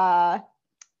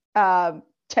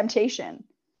Temptation.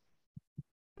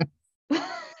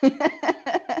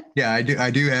 Yeah, I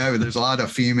do have. There's a lot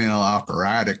of female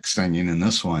operatic singing in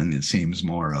this one. It seems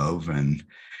more of, and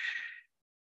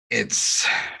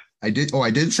I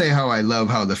did say how I love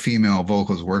how the female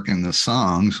vocals work in the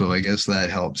song. So I guess that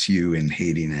helps you in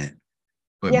hating it.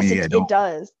 But yes, me, it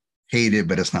does. Hate it,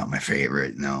 but it's not my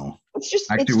favorite. No, it's just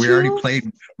actually we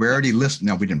already listened.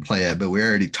 No, we didn't play it, but we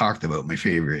already talked about my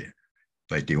favorite.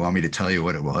 But do you want me to tell you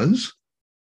what it was?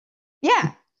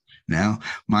 Yeah. Now,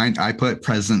 mine, I put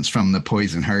Presents from the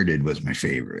Poison Hearted was my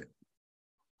favorite.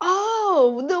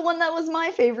 Oh, the one that was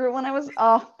my favorite when I was,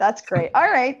 that's great. All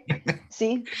right.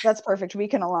 See, that's perfect. We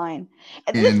can align.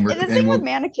 And the thing with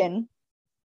Mannequin.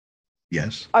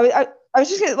 Yes. I was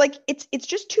just gonna, like, it's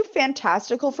just too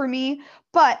fantastical for me,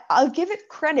 but I'll give it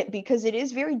credit because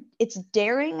it's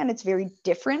daring and it's very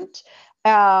different.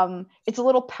 It's a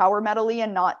little power metal-y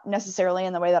and not necessarily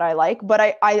in the way that I like,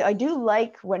 but I do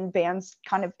like when bands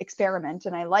kind of experiment,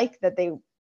 and I like that they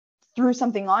threw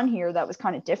something on here that was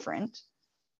kind of different.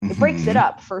 It breaks it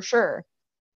up for sure.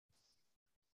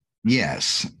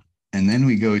 Yes. And then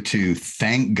we go to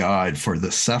Thank God for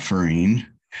the Suffering,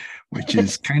 which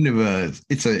is kind of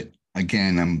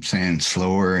again, I'm saying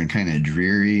slower and kind of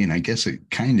dreary. And I guess it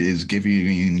kind of is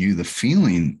giving you the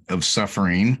feeling of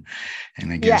suffering.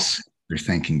 And I guess you're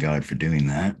thanking God for doing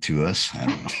that to us. I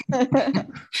don't know.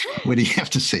 What do you have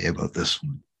to say about this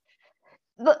one?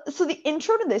 So the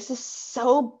intro to this is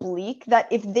so bleak that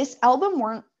if this album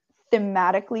weren't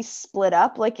thematically split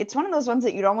up, like, it's one of those ones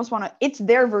that you'd almost want to, it's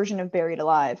their version of Buried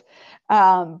Alive.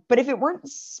 But if it weren't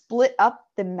split up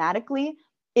thematically,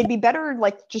 it'd be better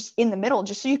like just in the middle,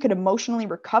 just so you could emotionally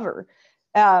recover.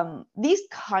 These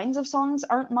kinds of songs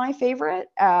aren't my favorite.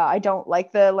 I don't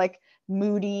like the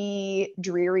moody,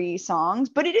 dreary songs,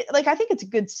 but I think it's a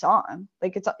good song.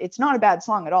 Like, it's not a bad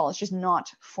song at all. It's just not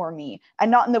for me,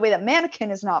 and not in the way that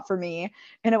Mannequin is not for me,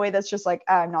 in a way that's just like,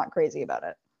 I'm not crazy about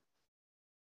it.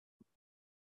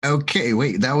 Okay,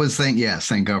 wait, that was Thank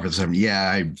God for the Suffering.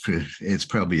 Yeah, it's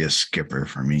probably a skipper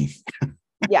for me.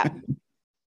 Yeah.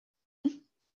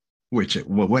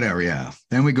 Whatever, yeah.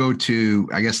 Then we go to,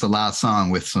 I guess, the last song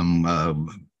with some,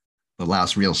 the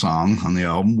last real song on the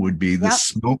album would be The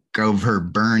Smoke of Her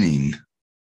Burning.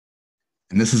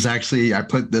 And this is actually,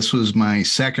 this was my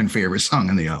second favorite song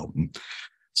on the album.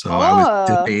 So I was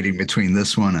debating between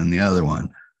this one and the other one.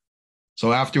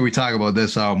 So after we talk about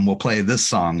this album, we'll play this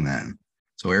song then.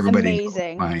 So everybody knows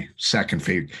my second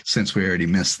favorite, since we already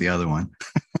missed the other one.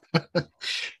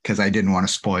 Because I didn't want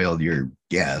to spoil your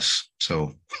guess.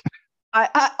 So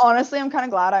I honestly, I'm kind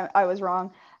of glad I was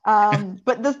wrong.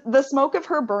 But the Smoke of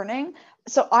Her Burning.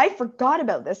 So I forgot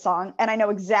about this song, and I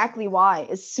know exactly why.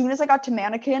 As soon as I got to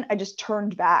Mannequin, I just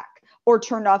turned back. or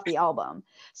turned off the album.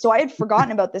 So I had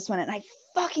forgotten about this one, and I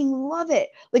fucking love it.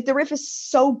 Like, the riff is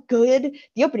so good.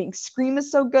 The opening scream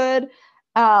is so good.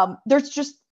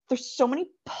 There's so many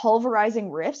pulverizing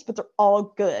riffs, but they're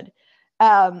all good.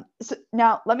 So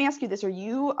now let me ask you this. Are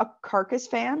you a Carcass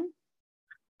fan?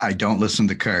 I don't listen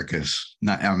to Carcass.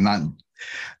 I'm not,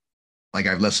 like,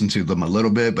 I've listened to them a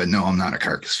little bit, but no, I'm not a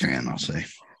Carcass fan, I'll say.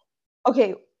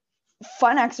 Okay,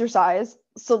 fun exercise.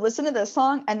 So listen to this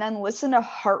song and then listen to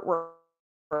Heartwork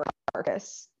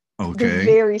Carcass. Okay. They're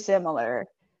very similar.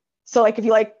 So, like, if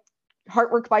you like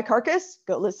Heartwork by Carcass,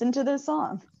 go listen to this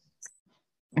song.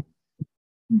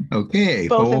 Okay.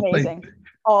 Both amazing.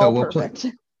 All perfect.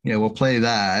 We'll play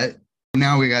that.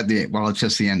 Now we got it's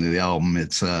just the end of the album.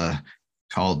 It's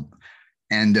called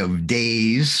End of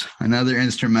Days, another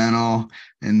instrumental.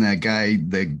 And the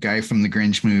guy from the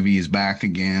Grinch movie is back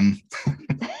again.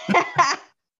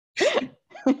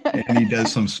 And he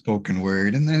does some spoken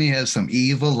word, and then he has some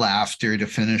evil laughter to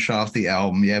finish off the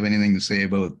album. You have anything to say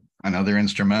about another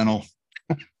instrumental?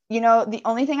 The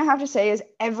only thing I have to say is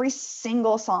every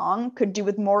single song could do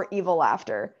with more evil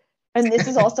laughter. And this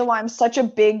is also why I'm such a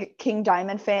big King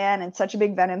Diamond fan and such a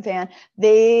big Venom fan.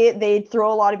 They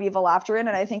throw a lot of evil laughter in,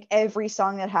 and I think every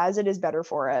song that has it is better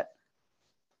for it.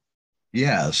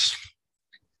 Yes.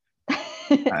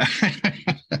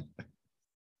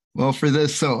 Well, for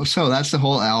this, so that's the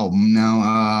whole album.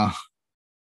 Now,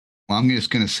 I'm just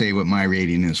going to say what my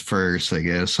rating is first, I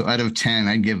guess. So out of 10,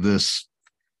 I'd give this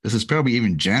is probably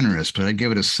even generous, but I'd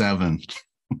give it a 7.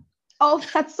 Oh,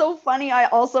 that's so funny. I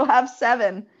also have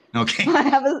 7. Okay. I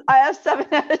have 7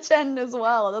 out of 10 as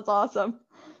well. That's awesome.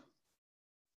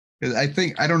 I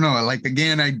don't know.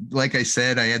 Like I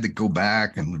said, I had to go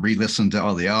back and re-listen to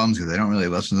all the albums because I don't really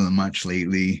listen to them much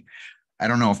lately. I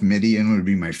don't know if Midian would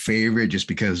be my favorite just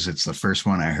because it's the first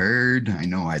one I heard. I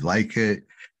know I like it,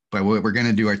 but we're going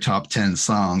to do our top 10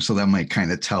 songs. So that might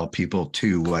kind of tell people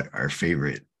too what our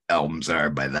favorite albums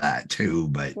are by that too.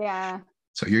 But yeah.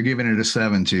 So you're giving it a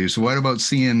 7 too. So what about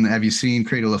have you seen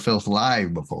Cradle of Filth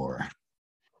live before?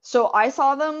 So I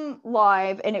saw them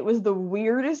live, and it was the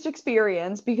weirdest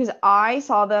experience because I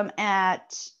saw them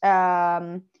at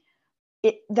that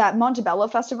Montebello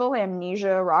Festival,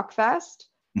 Amnesia Rock Fest.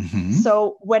 Mm-hmm.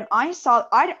 So when I saw,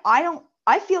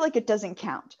 I feel like it doesn't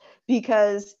count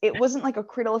because it wasn't like a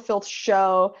Cradle of Filth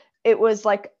show. It was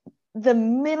like the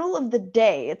middle of the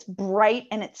day. It's bright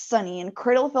and it's sunny, and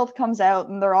Cradle of Filth comes out,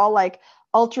 and they're all like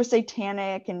ultra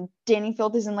satanic, and Danny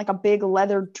Filth is in like a big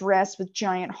leather dress with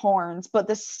giant horns, but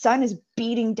the sun is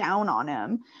beating down on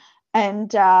him.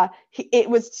 And it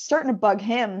was starting to bug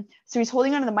him. So he's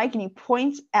holding onto the mic and he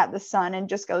points at the sun and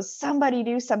just goes, "Somebody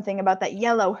do something about that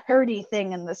yellow hurdy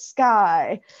thing in the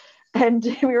sky." And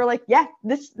we were like, yeah,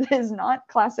 this is not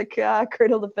classic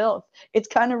Cradle of Filth. It's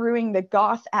kind of ruining the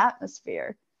goth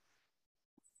atmosphere.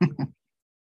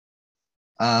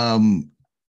 Now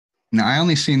I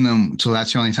only seen them. So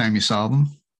that's the only time you saw them?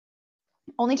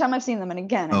 Only time I've seen them. And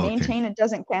again, I maintain it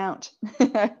doesn't count.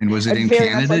 And was it in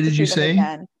Canada, did you say?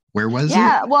 Where was it?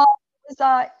 Yeah, well, it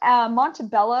was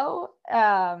Montebello,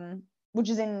 which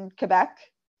is in Quebec.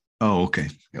 Oh, okay.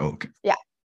 Yeah.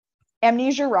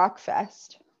 Amnesia Rock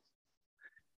Fest.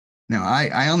 Now,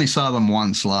 I only saw them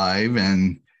once live,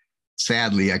 and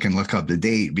sadly, I can look up the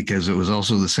date because it was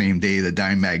also the same day that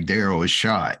Dimebag Darrell was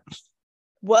shot.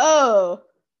 Whoa.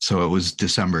 So it was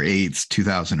December 8th,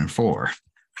 2004.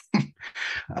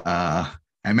 I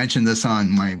mentioned this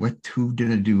on who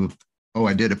did I do? Oh,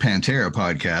 I did a Pantera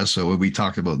podcast, so we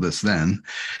talked about this then.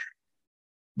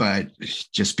 But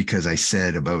just because I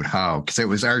said about because it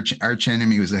was Arch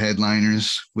Enemy was the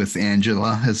headliners with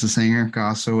Angela as the singer,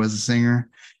 Gosso as the singer,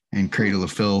 and Cradle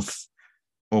of Filth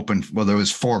opened. Well, there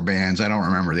was 4 bands. I don't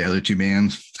remember the other 2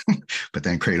 bands, but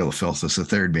then Cradle of Filth was the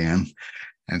 3rd band.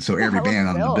 And so every band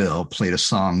on the bill played a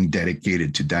song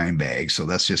dedicated to Dimebag. So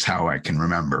that's just how I can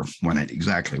remember when it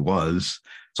exactly was.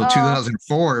 So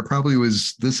 2004, it probably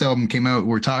was, this album came out,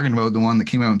 we're talking about the one that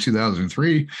came out in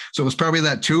 2003. So it was probably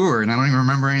that tour, and I don't even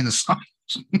remember any of the songs.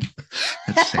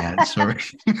 That's sad, sorry.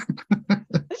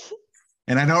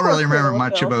 And I don't really remember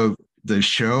much about the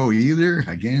show either.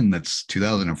 Again, that's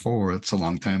 2004. That's a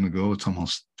long time ago. It's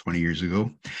almost 20 years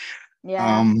ago.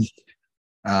 Yeah.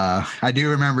 I do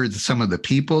remember some of the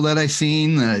people that I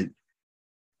seen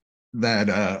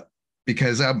that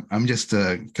because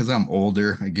I'm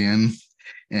older again,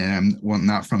 and well,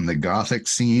 not from the gothic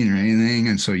scene or anything.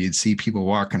 And so you'd see people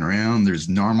walking around. There's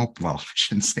normal, well, I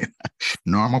shouldn't say that.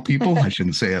 Normal people. I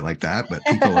shouldn't say it like that, but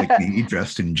people like me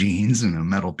dressed in jeans and a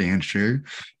metal band shirt.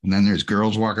 And then there's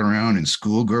girls walking around in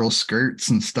schoolgirl skirts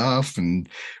and stuff and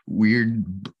weird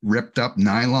ripped up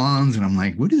nylons. And I'm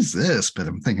like, what is this? But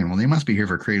I'm thinking, well, they must be here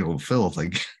for Cradle of Filth.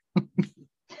 Like,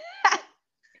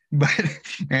 but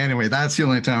anyway, that's the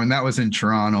only time. And that was in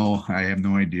Toronto. I have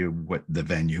no idea what the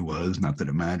venue was. Not that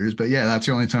it matters. But yeah, that's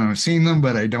the only time I've seen them.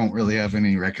 But I don't really have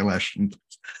any recollection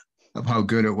of how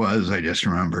good it was. I just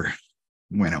remember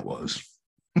when it was.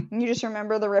 You just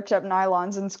remember the ripped up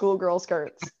nylons and schoolgirl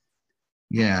skirts.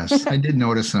 Yes, I did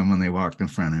notice them when they walked in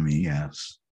front of me.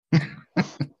 Yes.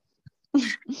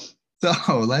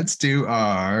 So let's do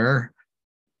our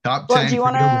top 10. Do you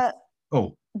want to?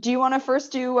 Oh. Do you want to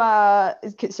first do?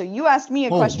 So you asked me a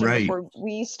question before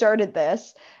we started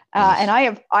this, yes. And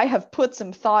I have put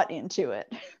some thought into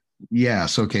it.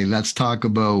 Yes. Okay. Let's talk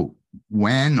about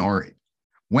when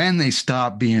they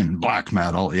stopped being black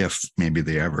metal, if maybe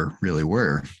they ever really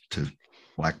were to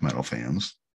black metal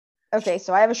fans. Okay.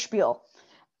 So I have a spiel.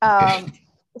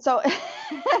 So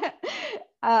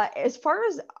as far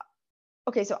as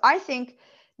so I think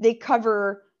they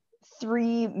cover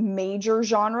 3 major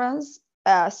genres.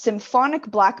 Symphonic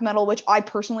black metal, which I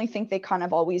personally think they kind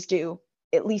of always do,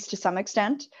 at least to some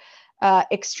extent.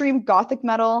 Extreme gothic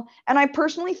metal, and I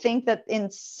personally think that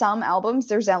in some albums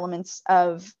there's elements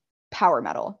of power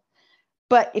metal.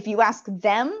 But if you ask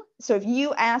them, so if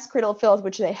you ask Cradle of Filth,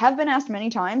 which they have been asked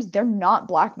many times, they're not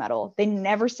black metal. They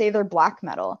never say they're black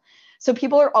metal. So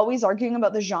people are always arguing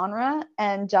about the genre,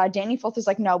 and Danny Filth is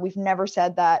like, no, we've never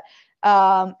said that.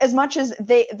 As much as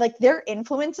they like their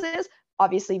influences,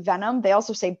 obviously Venom, they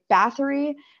also say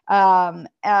Bathory,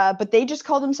 but they just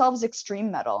call themselves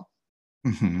extreme metal.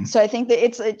 Mm-hmm. So I think that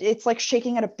it's like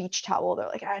shaking at a beach towel. They're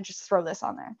like, just throw this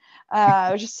on there.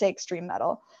 I would just say extreme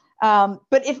metal.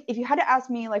 But if you had to ask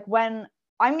me, like, when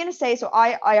I'm going to say, so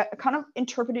I kind of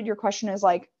interpreted your question as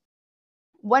like,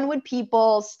 when would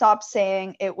people stop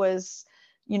saying it was,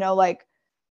 like,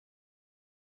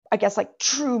 I guess like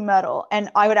true metal? And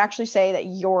I would actually say that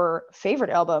your favorite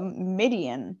album,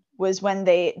 Midian, was when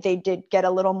they did get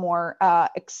a little more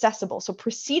accessible. So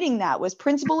preceding that was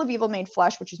Principle of Evil Made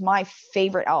Flesh, which is my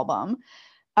favorite album,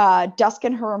 Dusk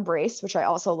in Her Embrace, which I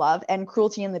also love, and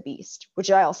Cruelty and the Beast,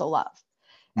 which I also love.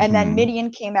 Mm-hmm. And then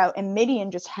Midian came out, and Midian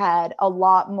just had a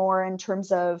lot more in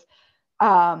terms of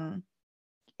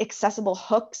accessible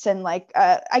hooks and like,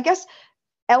 I guess,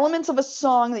 elements of a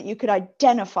song that you could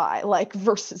identify, like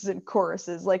verses and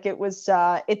choruses. Like it was,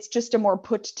 it's just a more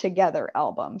put together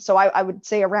album. So I would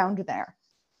say around there.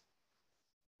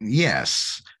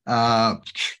 Yes.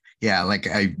 Yeah, like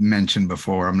I mentioned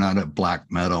before, I'm not a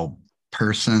black metal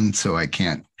person, so I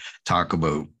can't talk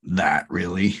about that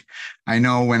really. I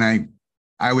know when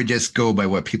I would just go by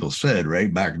what people said,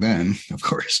 right? Back then, of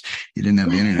course, you didn't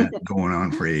have the internet going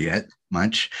on for you yet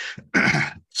much.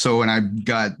 So when I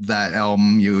got that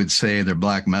album, you would say they're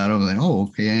black metal. Like, oh,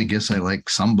 okay, I guess I like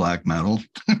some black metal.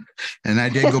 And I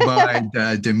did go buy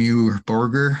the Dimmu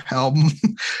Borgir album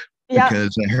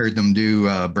because I heard them do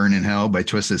Burn in Hell by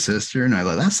Twisted Sister. And I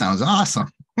thought, that sounds awesome.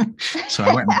 So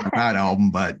I went and bought that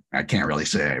album, but I can't really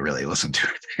say I really listened to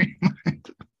it.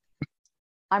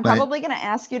 I'm probably going to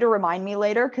ask you to remind me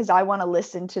later because I want to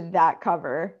listen to that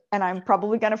cover and I'm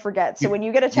probably going to forget. So when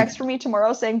you get a text from me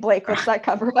tomorrow saying, Blake, what's that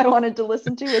cover I wanted to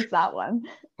listen to? It's that one.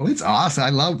 Oh, it's awesome. I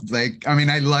love, I don't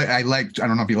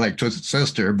know if you like Twisted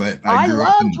Sister, but I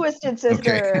love Twisted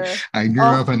Sister. Okay. I grew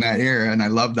up in that era and I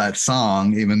love that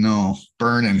song, even though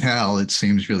Burn in Hell, it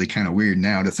seems really kind of weird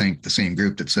now to think the same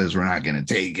group that says we're not going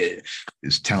to take it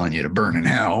is telling you to burn in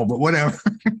hell, but whatever.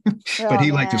 But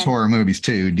he liked his horror movies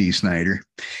too, D. Snyder.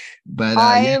 But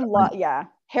I love,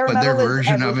 hair but metal their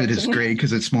version of it is me. great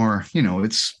because it's more,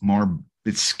 it's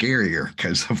scarier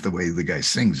because of the way the guy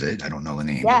sings it. I don't know the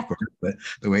name, of course, but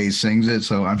the way he sings it.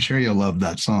 So I'm sure you'll love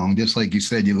that song. Just like you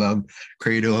said, you love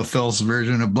Cradle of Filth's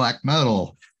version of black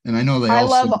metal. And I know they've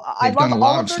done a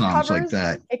lot of songs like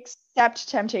that. Except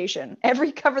Temptation.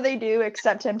 Every cover they do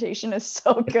except Temptation is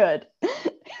so good.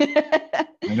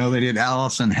 I know they did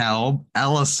Alice in Hell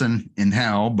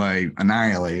by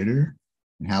Annihilator.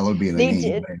 Hallowed Be Thy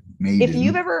Name by Maiden. If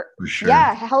you've ever,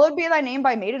 Hallowed Be Thy Name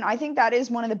by Maiden, I think that is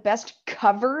one of the best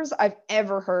covers I've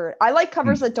ever heard. I like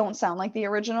covers that don't sound like the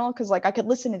original because, like, I could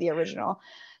listen to the original.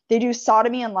 They do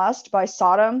Sodomy and Lust by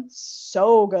Sodom,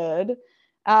 so good.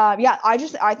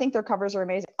 I think their covers are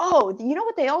amazing. Oh, you know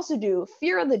what they also do?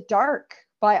 Fear of the Dark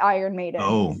by Iron Maiden.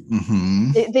 Oh,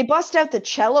 mm-hmm. They bust out the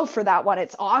cello for that one.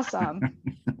 It's awesome.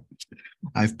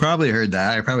 I've probably heard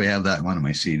that. I probably have that in one of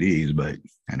my CDs, but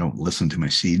I don't listen to my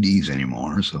CDs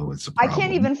anymore, so it's a I problem.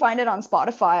 can't even find it on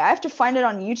Spotify. I have to find it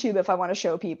on YouTube if I want to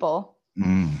show people.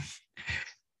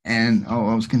 And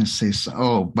I was going to say,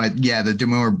 but yeah, the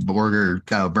Demore Border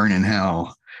Burn in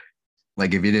Hell.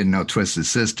 Like if you didn't know Twisted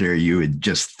Sister, you would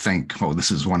just think, oh,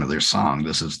 this is one of their songs.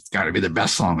 This has got to be the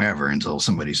best song ever until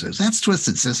somebody says, that's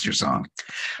Twisted Sister song.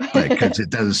 Because it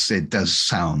does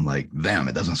sound like them.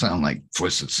 It doesn't sound like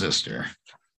Twisted Sister.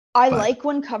 I like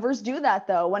when covers do that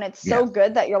though, when it's so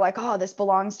good that you're like, oh, this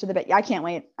belongs to the bit. I can't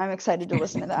wait. I'm excited to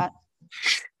listen to that.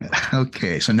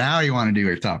 Okay, so now you want to do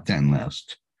your top 10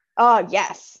 list. Oh,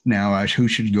 yes. Now, who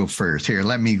should go first? Here,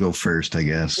 let me go first, I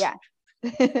guess. Yeah.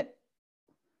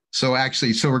 So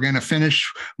we're going to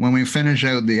finish, when we finish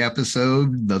out the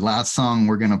episode, the last song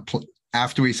we're going to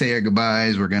after we say our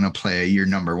goodbyes, we're going to play your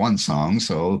number one song.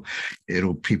 So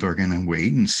people are going to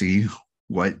wait and see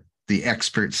what the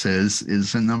expert says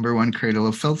is the number one Cradle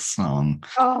of Filth song.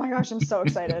 Oh my gosh, I'm so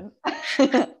excited.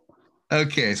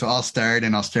 Okay, so I'll start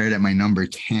at my number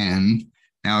 10.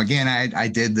 Now, again, I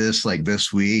did this like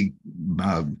this week,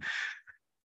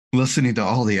 listening to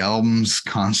all the albums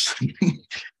constantly.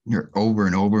 You're over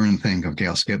and over and think, okay,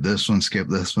 I'll skip this one.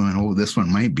 Oh, this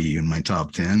one might be in my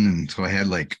top 10. And so I had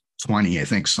like 20, I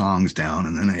think, songs down.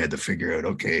 And then I had to figure out,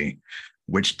 okay,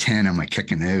 which 10 am I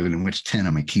kicking out and which 10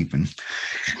 am I keeping?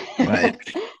 But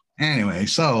anyway,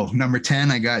 so number 10,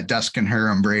 I got Dusk in Her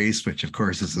Embrace, which of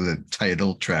course is the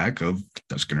title track of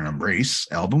Dusk in Her Embrace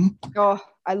album. Oh,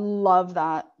 I love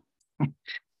that.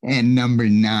 And number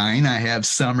 9, I have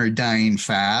Summer Dying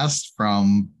Fast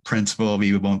from Principle of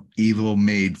Evil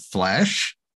Made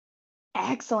Flesh.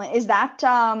 Excellent. Is that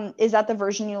the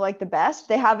version you like the best?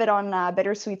 They have it on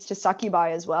Bittersweets to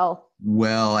Succubi as well.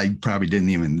 Well, I probably didn't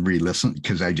even re-listen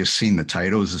because I just seen the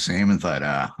title was the same and thought,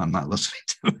 I'm not listening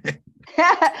to it.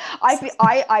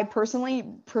 I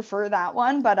personally prefer that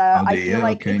one, but I feel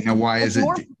like okay. Now, why is it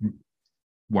different?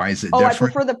 I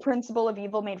prefer the Principle of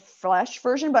Evil Made Flesh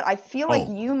version, but I feel like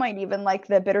you might even like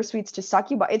the Bittersweets to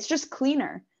Succubi. It's just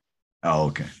cleaner. Oh,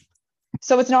 okay.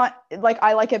 So it's not like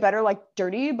I like it better, like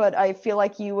dirty, but I feel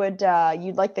like you would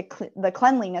you'd like the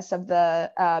cleanliness of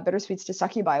the Bittersweets to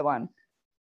Succubi one.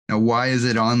 Now, why is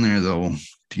it on there though?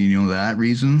 Do you know that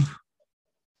reason?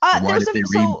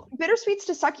 So Bittersweets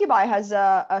to Succubi has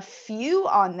a few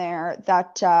on there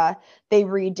that they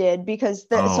redid because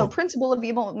so Principle of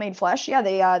Evil Made Flesh,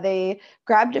 they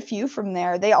grabbed a few from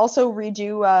there. They also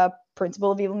redo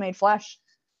Principle of Evil Made Flesh.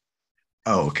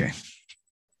 Oh, okay.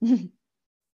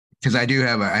 Because I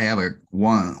have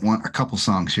a couple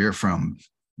songs here from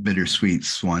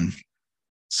Bittersweets one.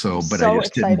 But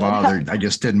I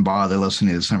just didn't bother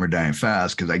listening to Summer Dying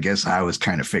Fast because I guess I was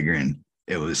kind of figuring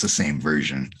it was the same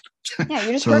version. Yeah,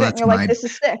 you just heard it and you're like, this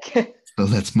is sick. So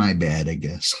that's my bad, I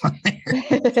guess, on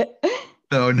there.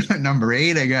 So number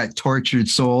 8, I got Tortured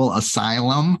Soul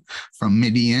Asylum from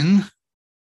Midian.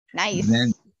 Nice. And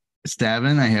then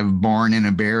 7, I have Born in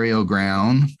a Burial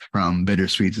Ground from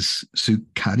Bittersweet.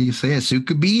 How do you say it?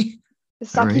 Succubi?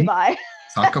 Succubi.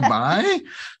 Succubi?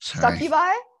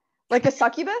 Succubi? Like a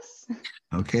succubus?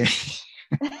 Okay.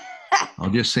 I'll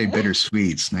just say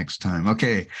Bittersweets next time.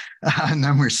 Okay.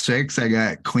 Number 6, I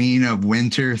got Queen of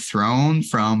Winter Throne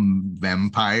from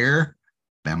Vampire.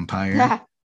 I'm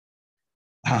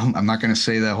not going to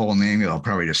say that whole name. I'll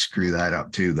probably just screw that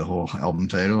up too, the whole album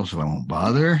title, so I won't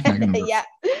bother. Yeah.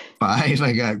 5,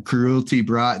 I got Cruelty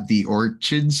Brought the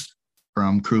Orchids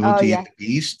from Cruelty and the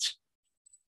Beast.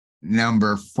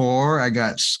 Number 4, I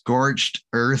got Scorched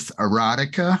Earth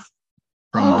Erotica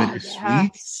from Bittersweets. Yeah.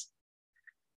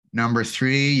 Number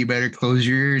 3, You Better Close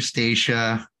Your Ears,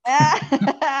 Staicha.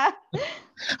 I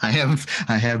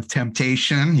have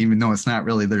Temptation, even though it's not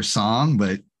really their song,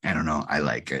 but I don't know. I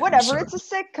like it. Whatever. It's a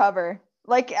sick cover.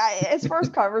 Like as far as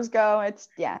covers go,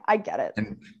 I get it.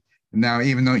 And now,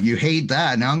 even though you hate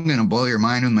that, now I'm going to blow your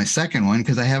mind with my second one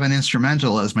because I have an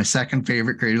instrumental as my second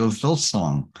favorite Cradle of Filth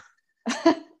song.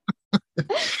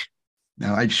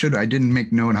 Now, I didn't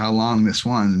make note how long this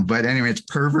one, but anyway, it's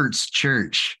Pervert's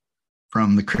Church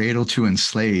from The Cradle to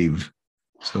Enslave.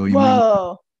 So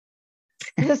Whoa.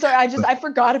 Sorry, I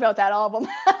forgot about that album.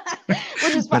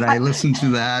 Which is but I listened to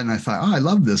that and I thought, I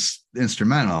love this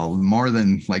instrumental more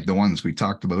than like the ones we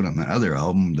talked about on the other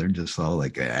album. They're just all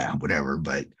like, whatever.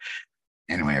 But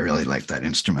anyway, I really like that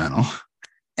instrumental.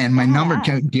 And my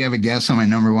do you have a guess on my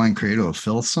number 1 Cradle of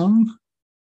Filth song?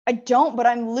 I don't, but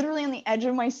I'm literally on the edge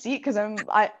of my seat because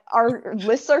our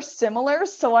lists are similar,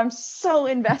 so I'm so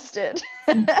invested.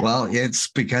 Well, it's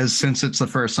because since it's the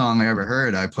first song I ever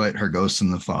heard, I put Her Ghost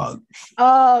in the Fog.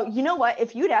 Oh, you know what?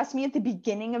 If you'd asked me at the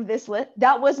beginning of this list,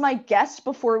 that was my guess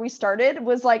before we started,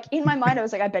 was like in my mind, I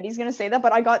was like, I bet he's going to say that.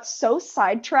 But I got so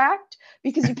sidetracked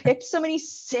because you picked so many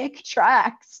sick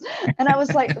tracks. And I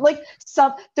was like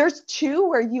there's two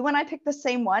where you and I picked the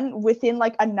same one within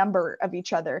like a number of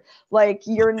each other. Like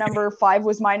your number 5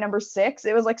 was my number 6.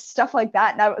 It was like stuff like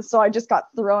that. And so I just got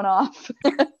thrown off.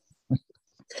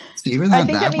 See, we're not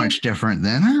that much different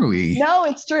then, are we? No,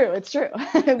 it's true. It's true.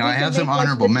 Now, I have some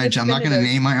honorable mentions. I'm not going to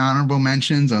name my honorable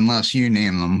mentions unless you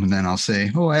name them. And then I'll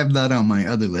say, oh, I have that on my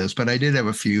other list. But I did have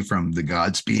a few from the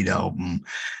Godspeed album.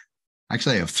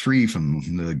 Actually, I have 2 from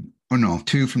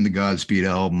the Godspeed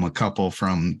album, a couple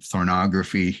from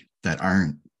Thornography that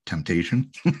aren't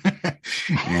Temptation,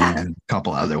 and a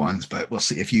couple other ones. But we'll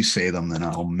see. If you say them, then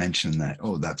I'll mention that.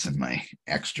 Oh, that's in my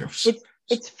extras.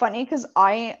 It's funny because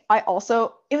I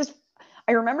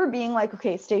remember being like,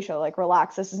 okay, Staicha, like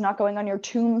relax. This is not going on your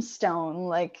tombstone,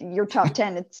 like your top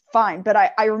 10. It's fine. But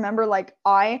I remember like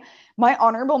my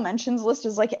honorable mentions list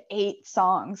is like 8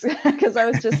 songs because I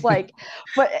was just like,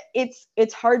 but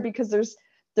it's hard because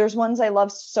there's ones I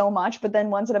love so much, but then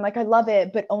ones that I'm like, I love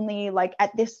it, but only like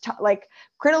at this time. Like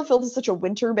Cradle of Filth is such a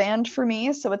winter band for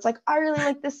me, so it's like I really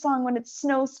like this song when it's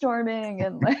snowstorming,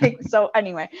 and like so.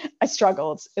 Anyway, I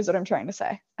struggled, is what I'm trying to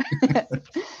say.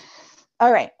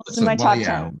 All right, this is my top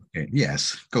 10. Okay.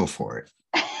 Yes, go for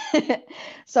it.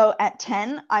 So at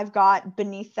 10, I've got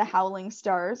Beneath the Howling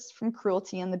Stars from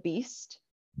Cruelty and the Beast.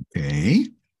 Okay.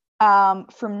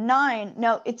 From 9,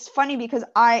 no, it's funny because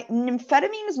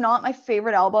Nymphetamine is not my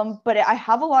favorite album, but I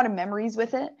have a lot of memories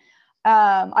with it.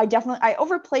 I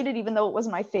overplayed it even though it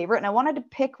wasn't my favorite, and I wanted to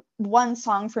pick one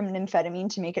song from Nymphetamine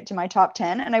to make it to my top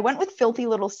 10, and I went with Filthy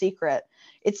Little Secret.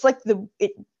 It's like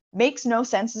it makes no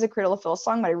sense as a Cradle of Filth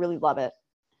song, but I really love it.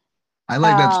 I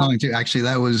like that song too. Actually,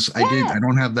 I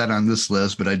don't have that on this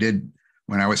list, but I did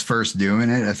when I was first doing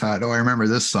it. I thought, I remember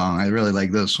this song. I really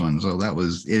like this one. So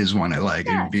it is one I like.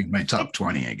 Yeah. It'd be my top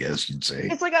 20, I guess you'd say.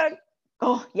 It's like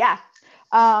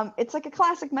it's like a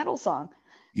classic metal song.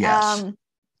 Yes.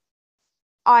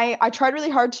 I tried really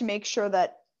hard to make sure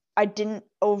that I didn't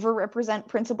overrepresent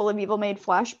Principle of Evil Made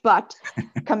Flesh, but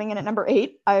coming in at number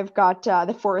 8, I've got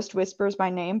The Forest Whispers by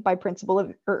Name by Principle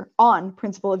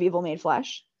of Evil Made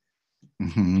Flesh.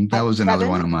 Mm-hmm. That was another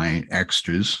one of my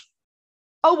extras.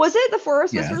 Oh, was it? The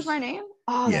Forest Whispers by Name?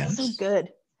 Oh, that's so good.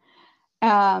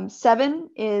 7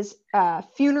 is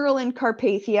Funeral in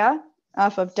Carpathia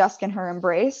off of Dusk in Her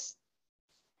Embrace.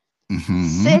 Mm-hmm.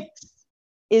 6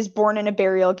 is Born in a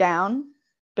Burial Gown,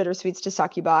 Bittersweets to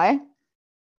Succubi.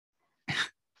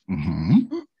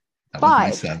 Mm-hmm. That 5.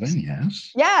 was my 7,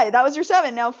 yes. Yeah, that was your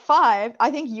 7. Now 5,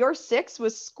 I think your 6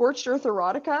 was Scorched Earth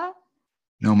Erotica.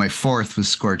 No, my 4th was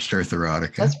Scorched Earth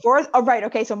Erotica. That's 4th? Oh, right.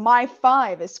 Okay, so my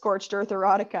 5 is Scorched Earth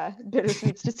Erotica,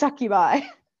 Bittersweets to Succubi.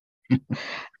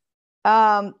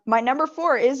 My number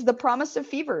 4 is The Promise of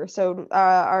Fever. So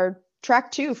our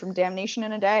track 2 from Damnation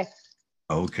in a Day.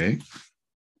 Okay.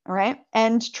 All right.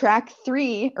 And track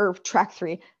 3.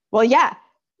 Well, yeah.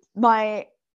 My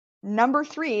number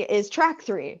 3 is track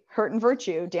 3, Hurt and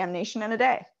Virtue, Damnation in a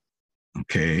Day.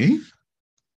 Okay.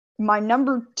 My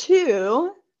number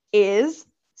 2 is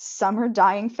Summer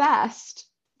Dying Fast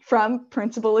from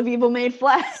Principle of Evil Made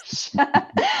Flesh.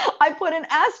 I put an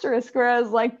asterisk where I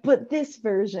was like, but this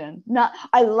version,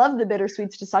 I love the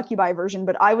Bittersweets to Succubi version,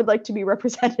 but I would like to be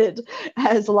represented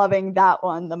as loving that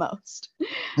one the most.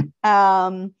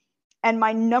 And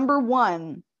my number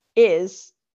 1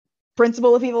 is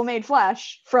Principle of Evil Made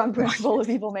Flesh from Principle of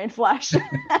Evil Made Flesh.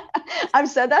 I've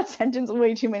said that sentence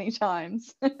way too many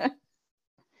times.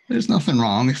 There's nothing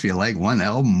wrong if you like one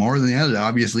album more than the other.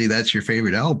 Obviously, that's your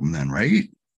favorite album then, right?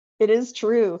 It is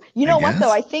true. You know what,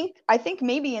 though? I think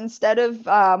maybe instead of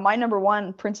my number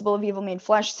 1, Principle of Evil Made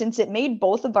Flesh, since it made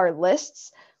both of our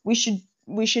lists, we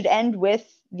should end with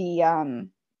the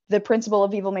Principle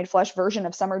of Evil Made Flesh version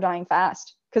of Summer Dying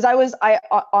Fast. Because I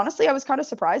honestly was kind of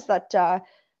surprised that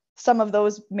some of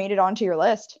those made it onto your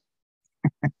list.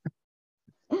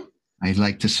 I'd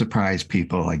like to surprise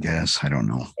people, I guess. I don't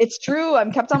know. It's true.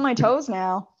 I'm kept on my toes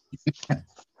now.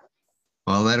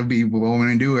 Well, that'll be what we're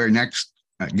going to do our next.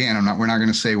 Again, we're not going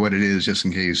to say what it is just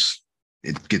in case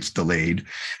it gets delayed.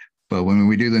 But when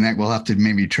we do the next, we'll have to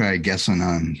maybe try guessing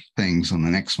on things on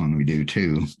the next one we do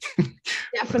too.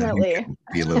 Definitely.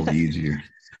 Be a little easier.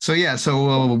 So yeah,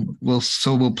 so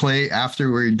we'll play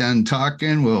after we're done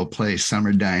talking. We'll play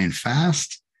Summer Dying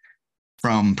Fast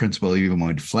from Principle of Evil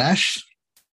Made Flesh.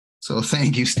 So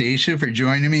thank you, Staicha, for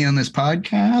joining me on this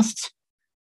podcast.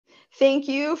 Thank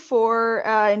you for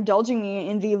indulging me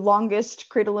in the longest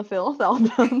Cradle of Filth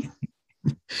album.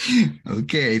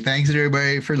 Okay, thanks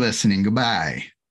everybody for listening. Goodbye.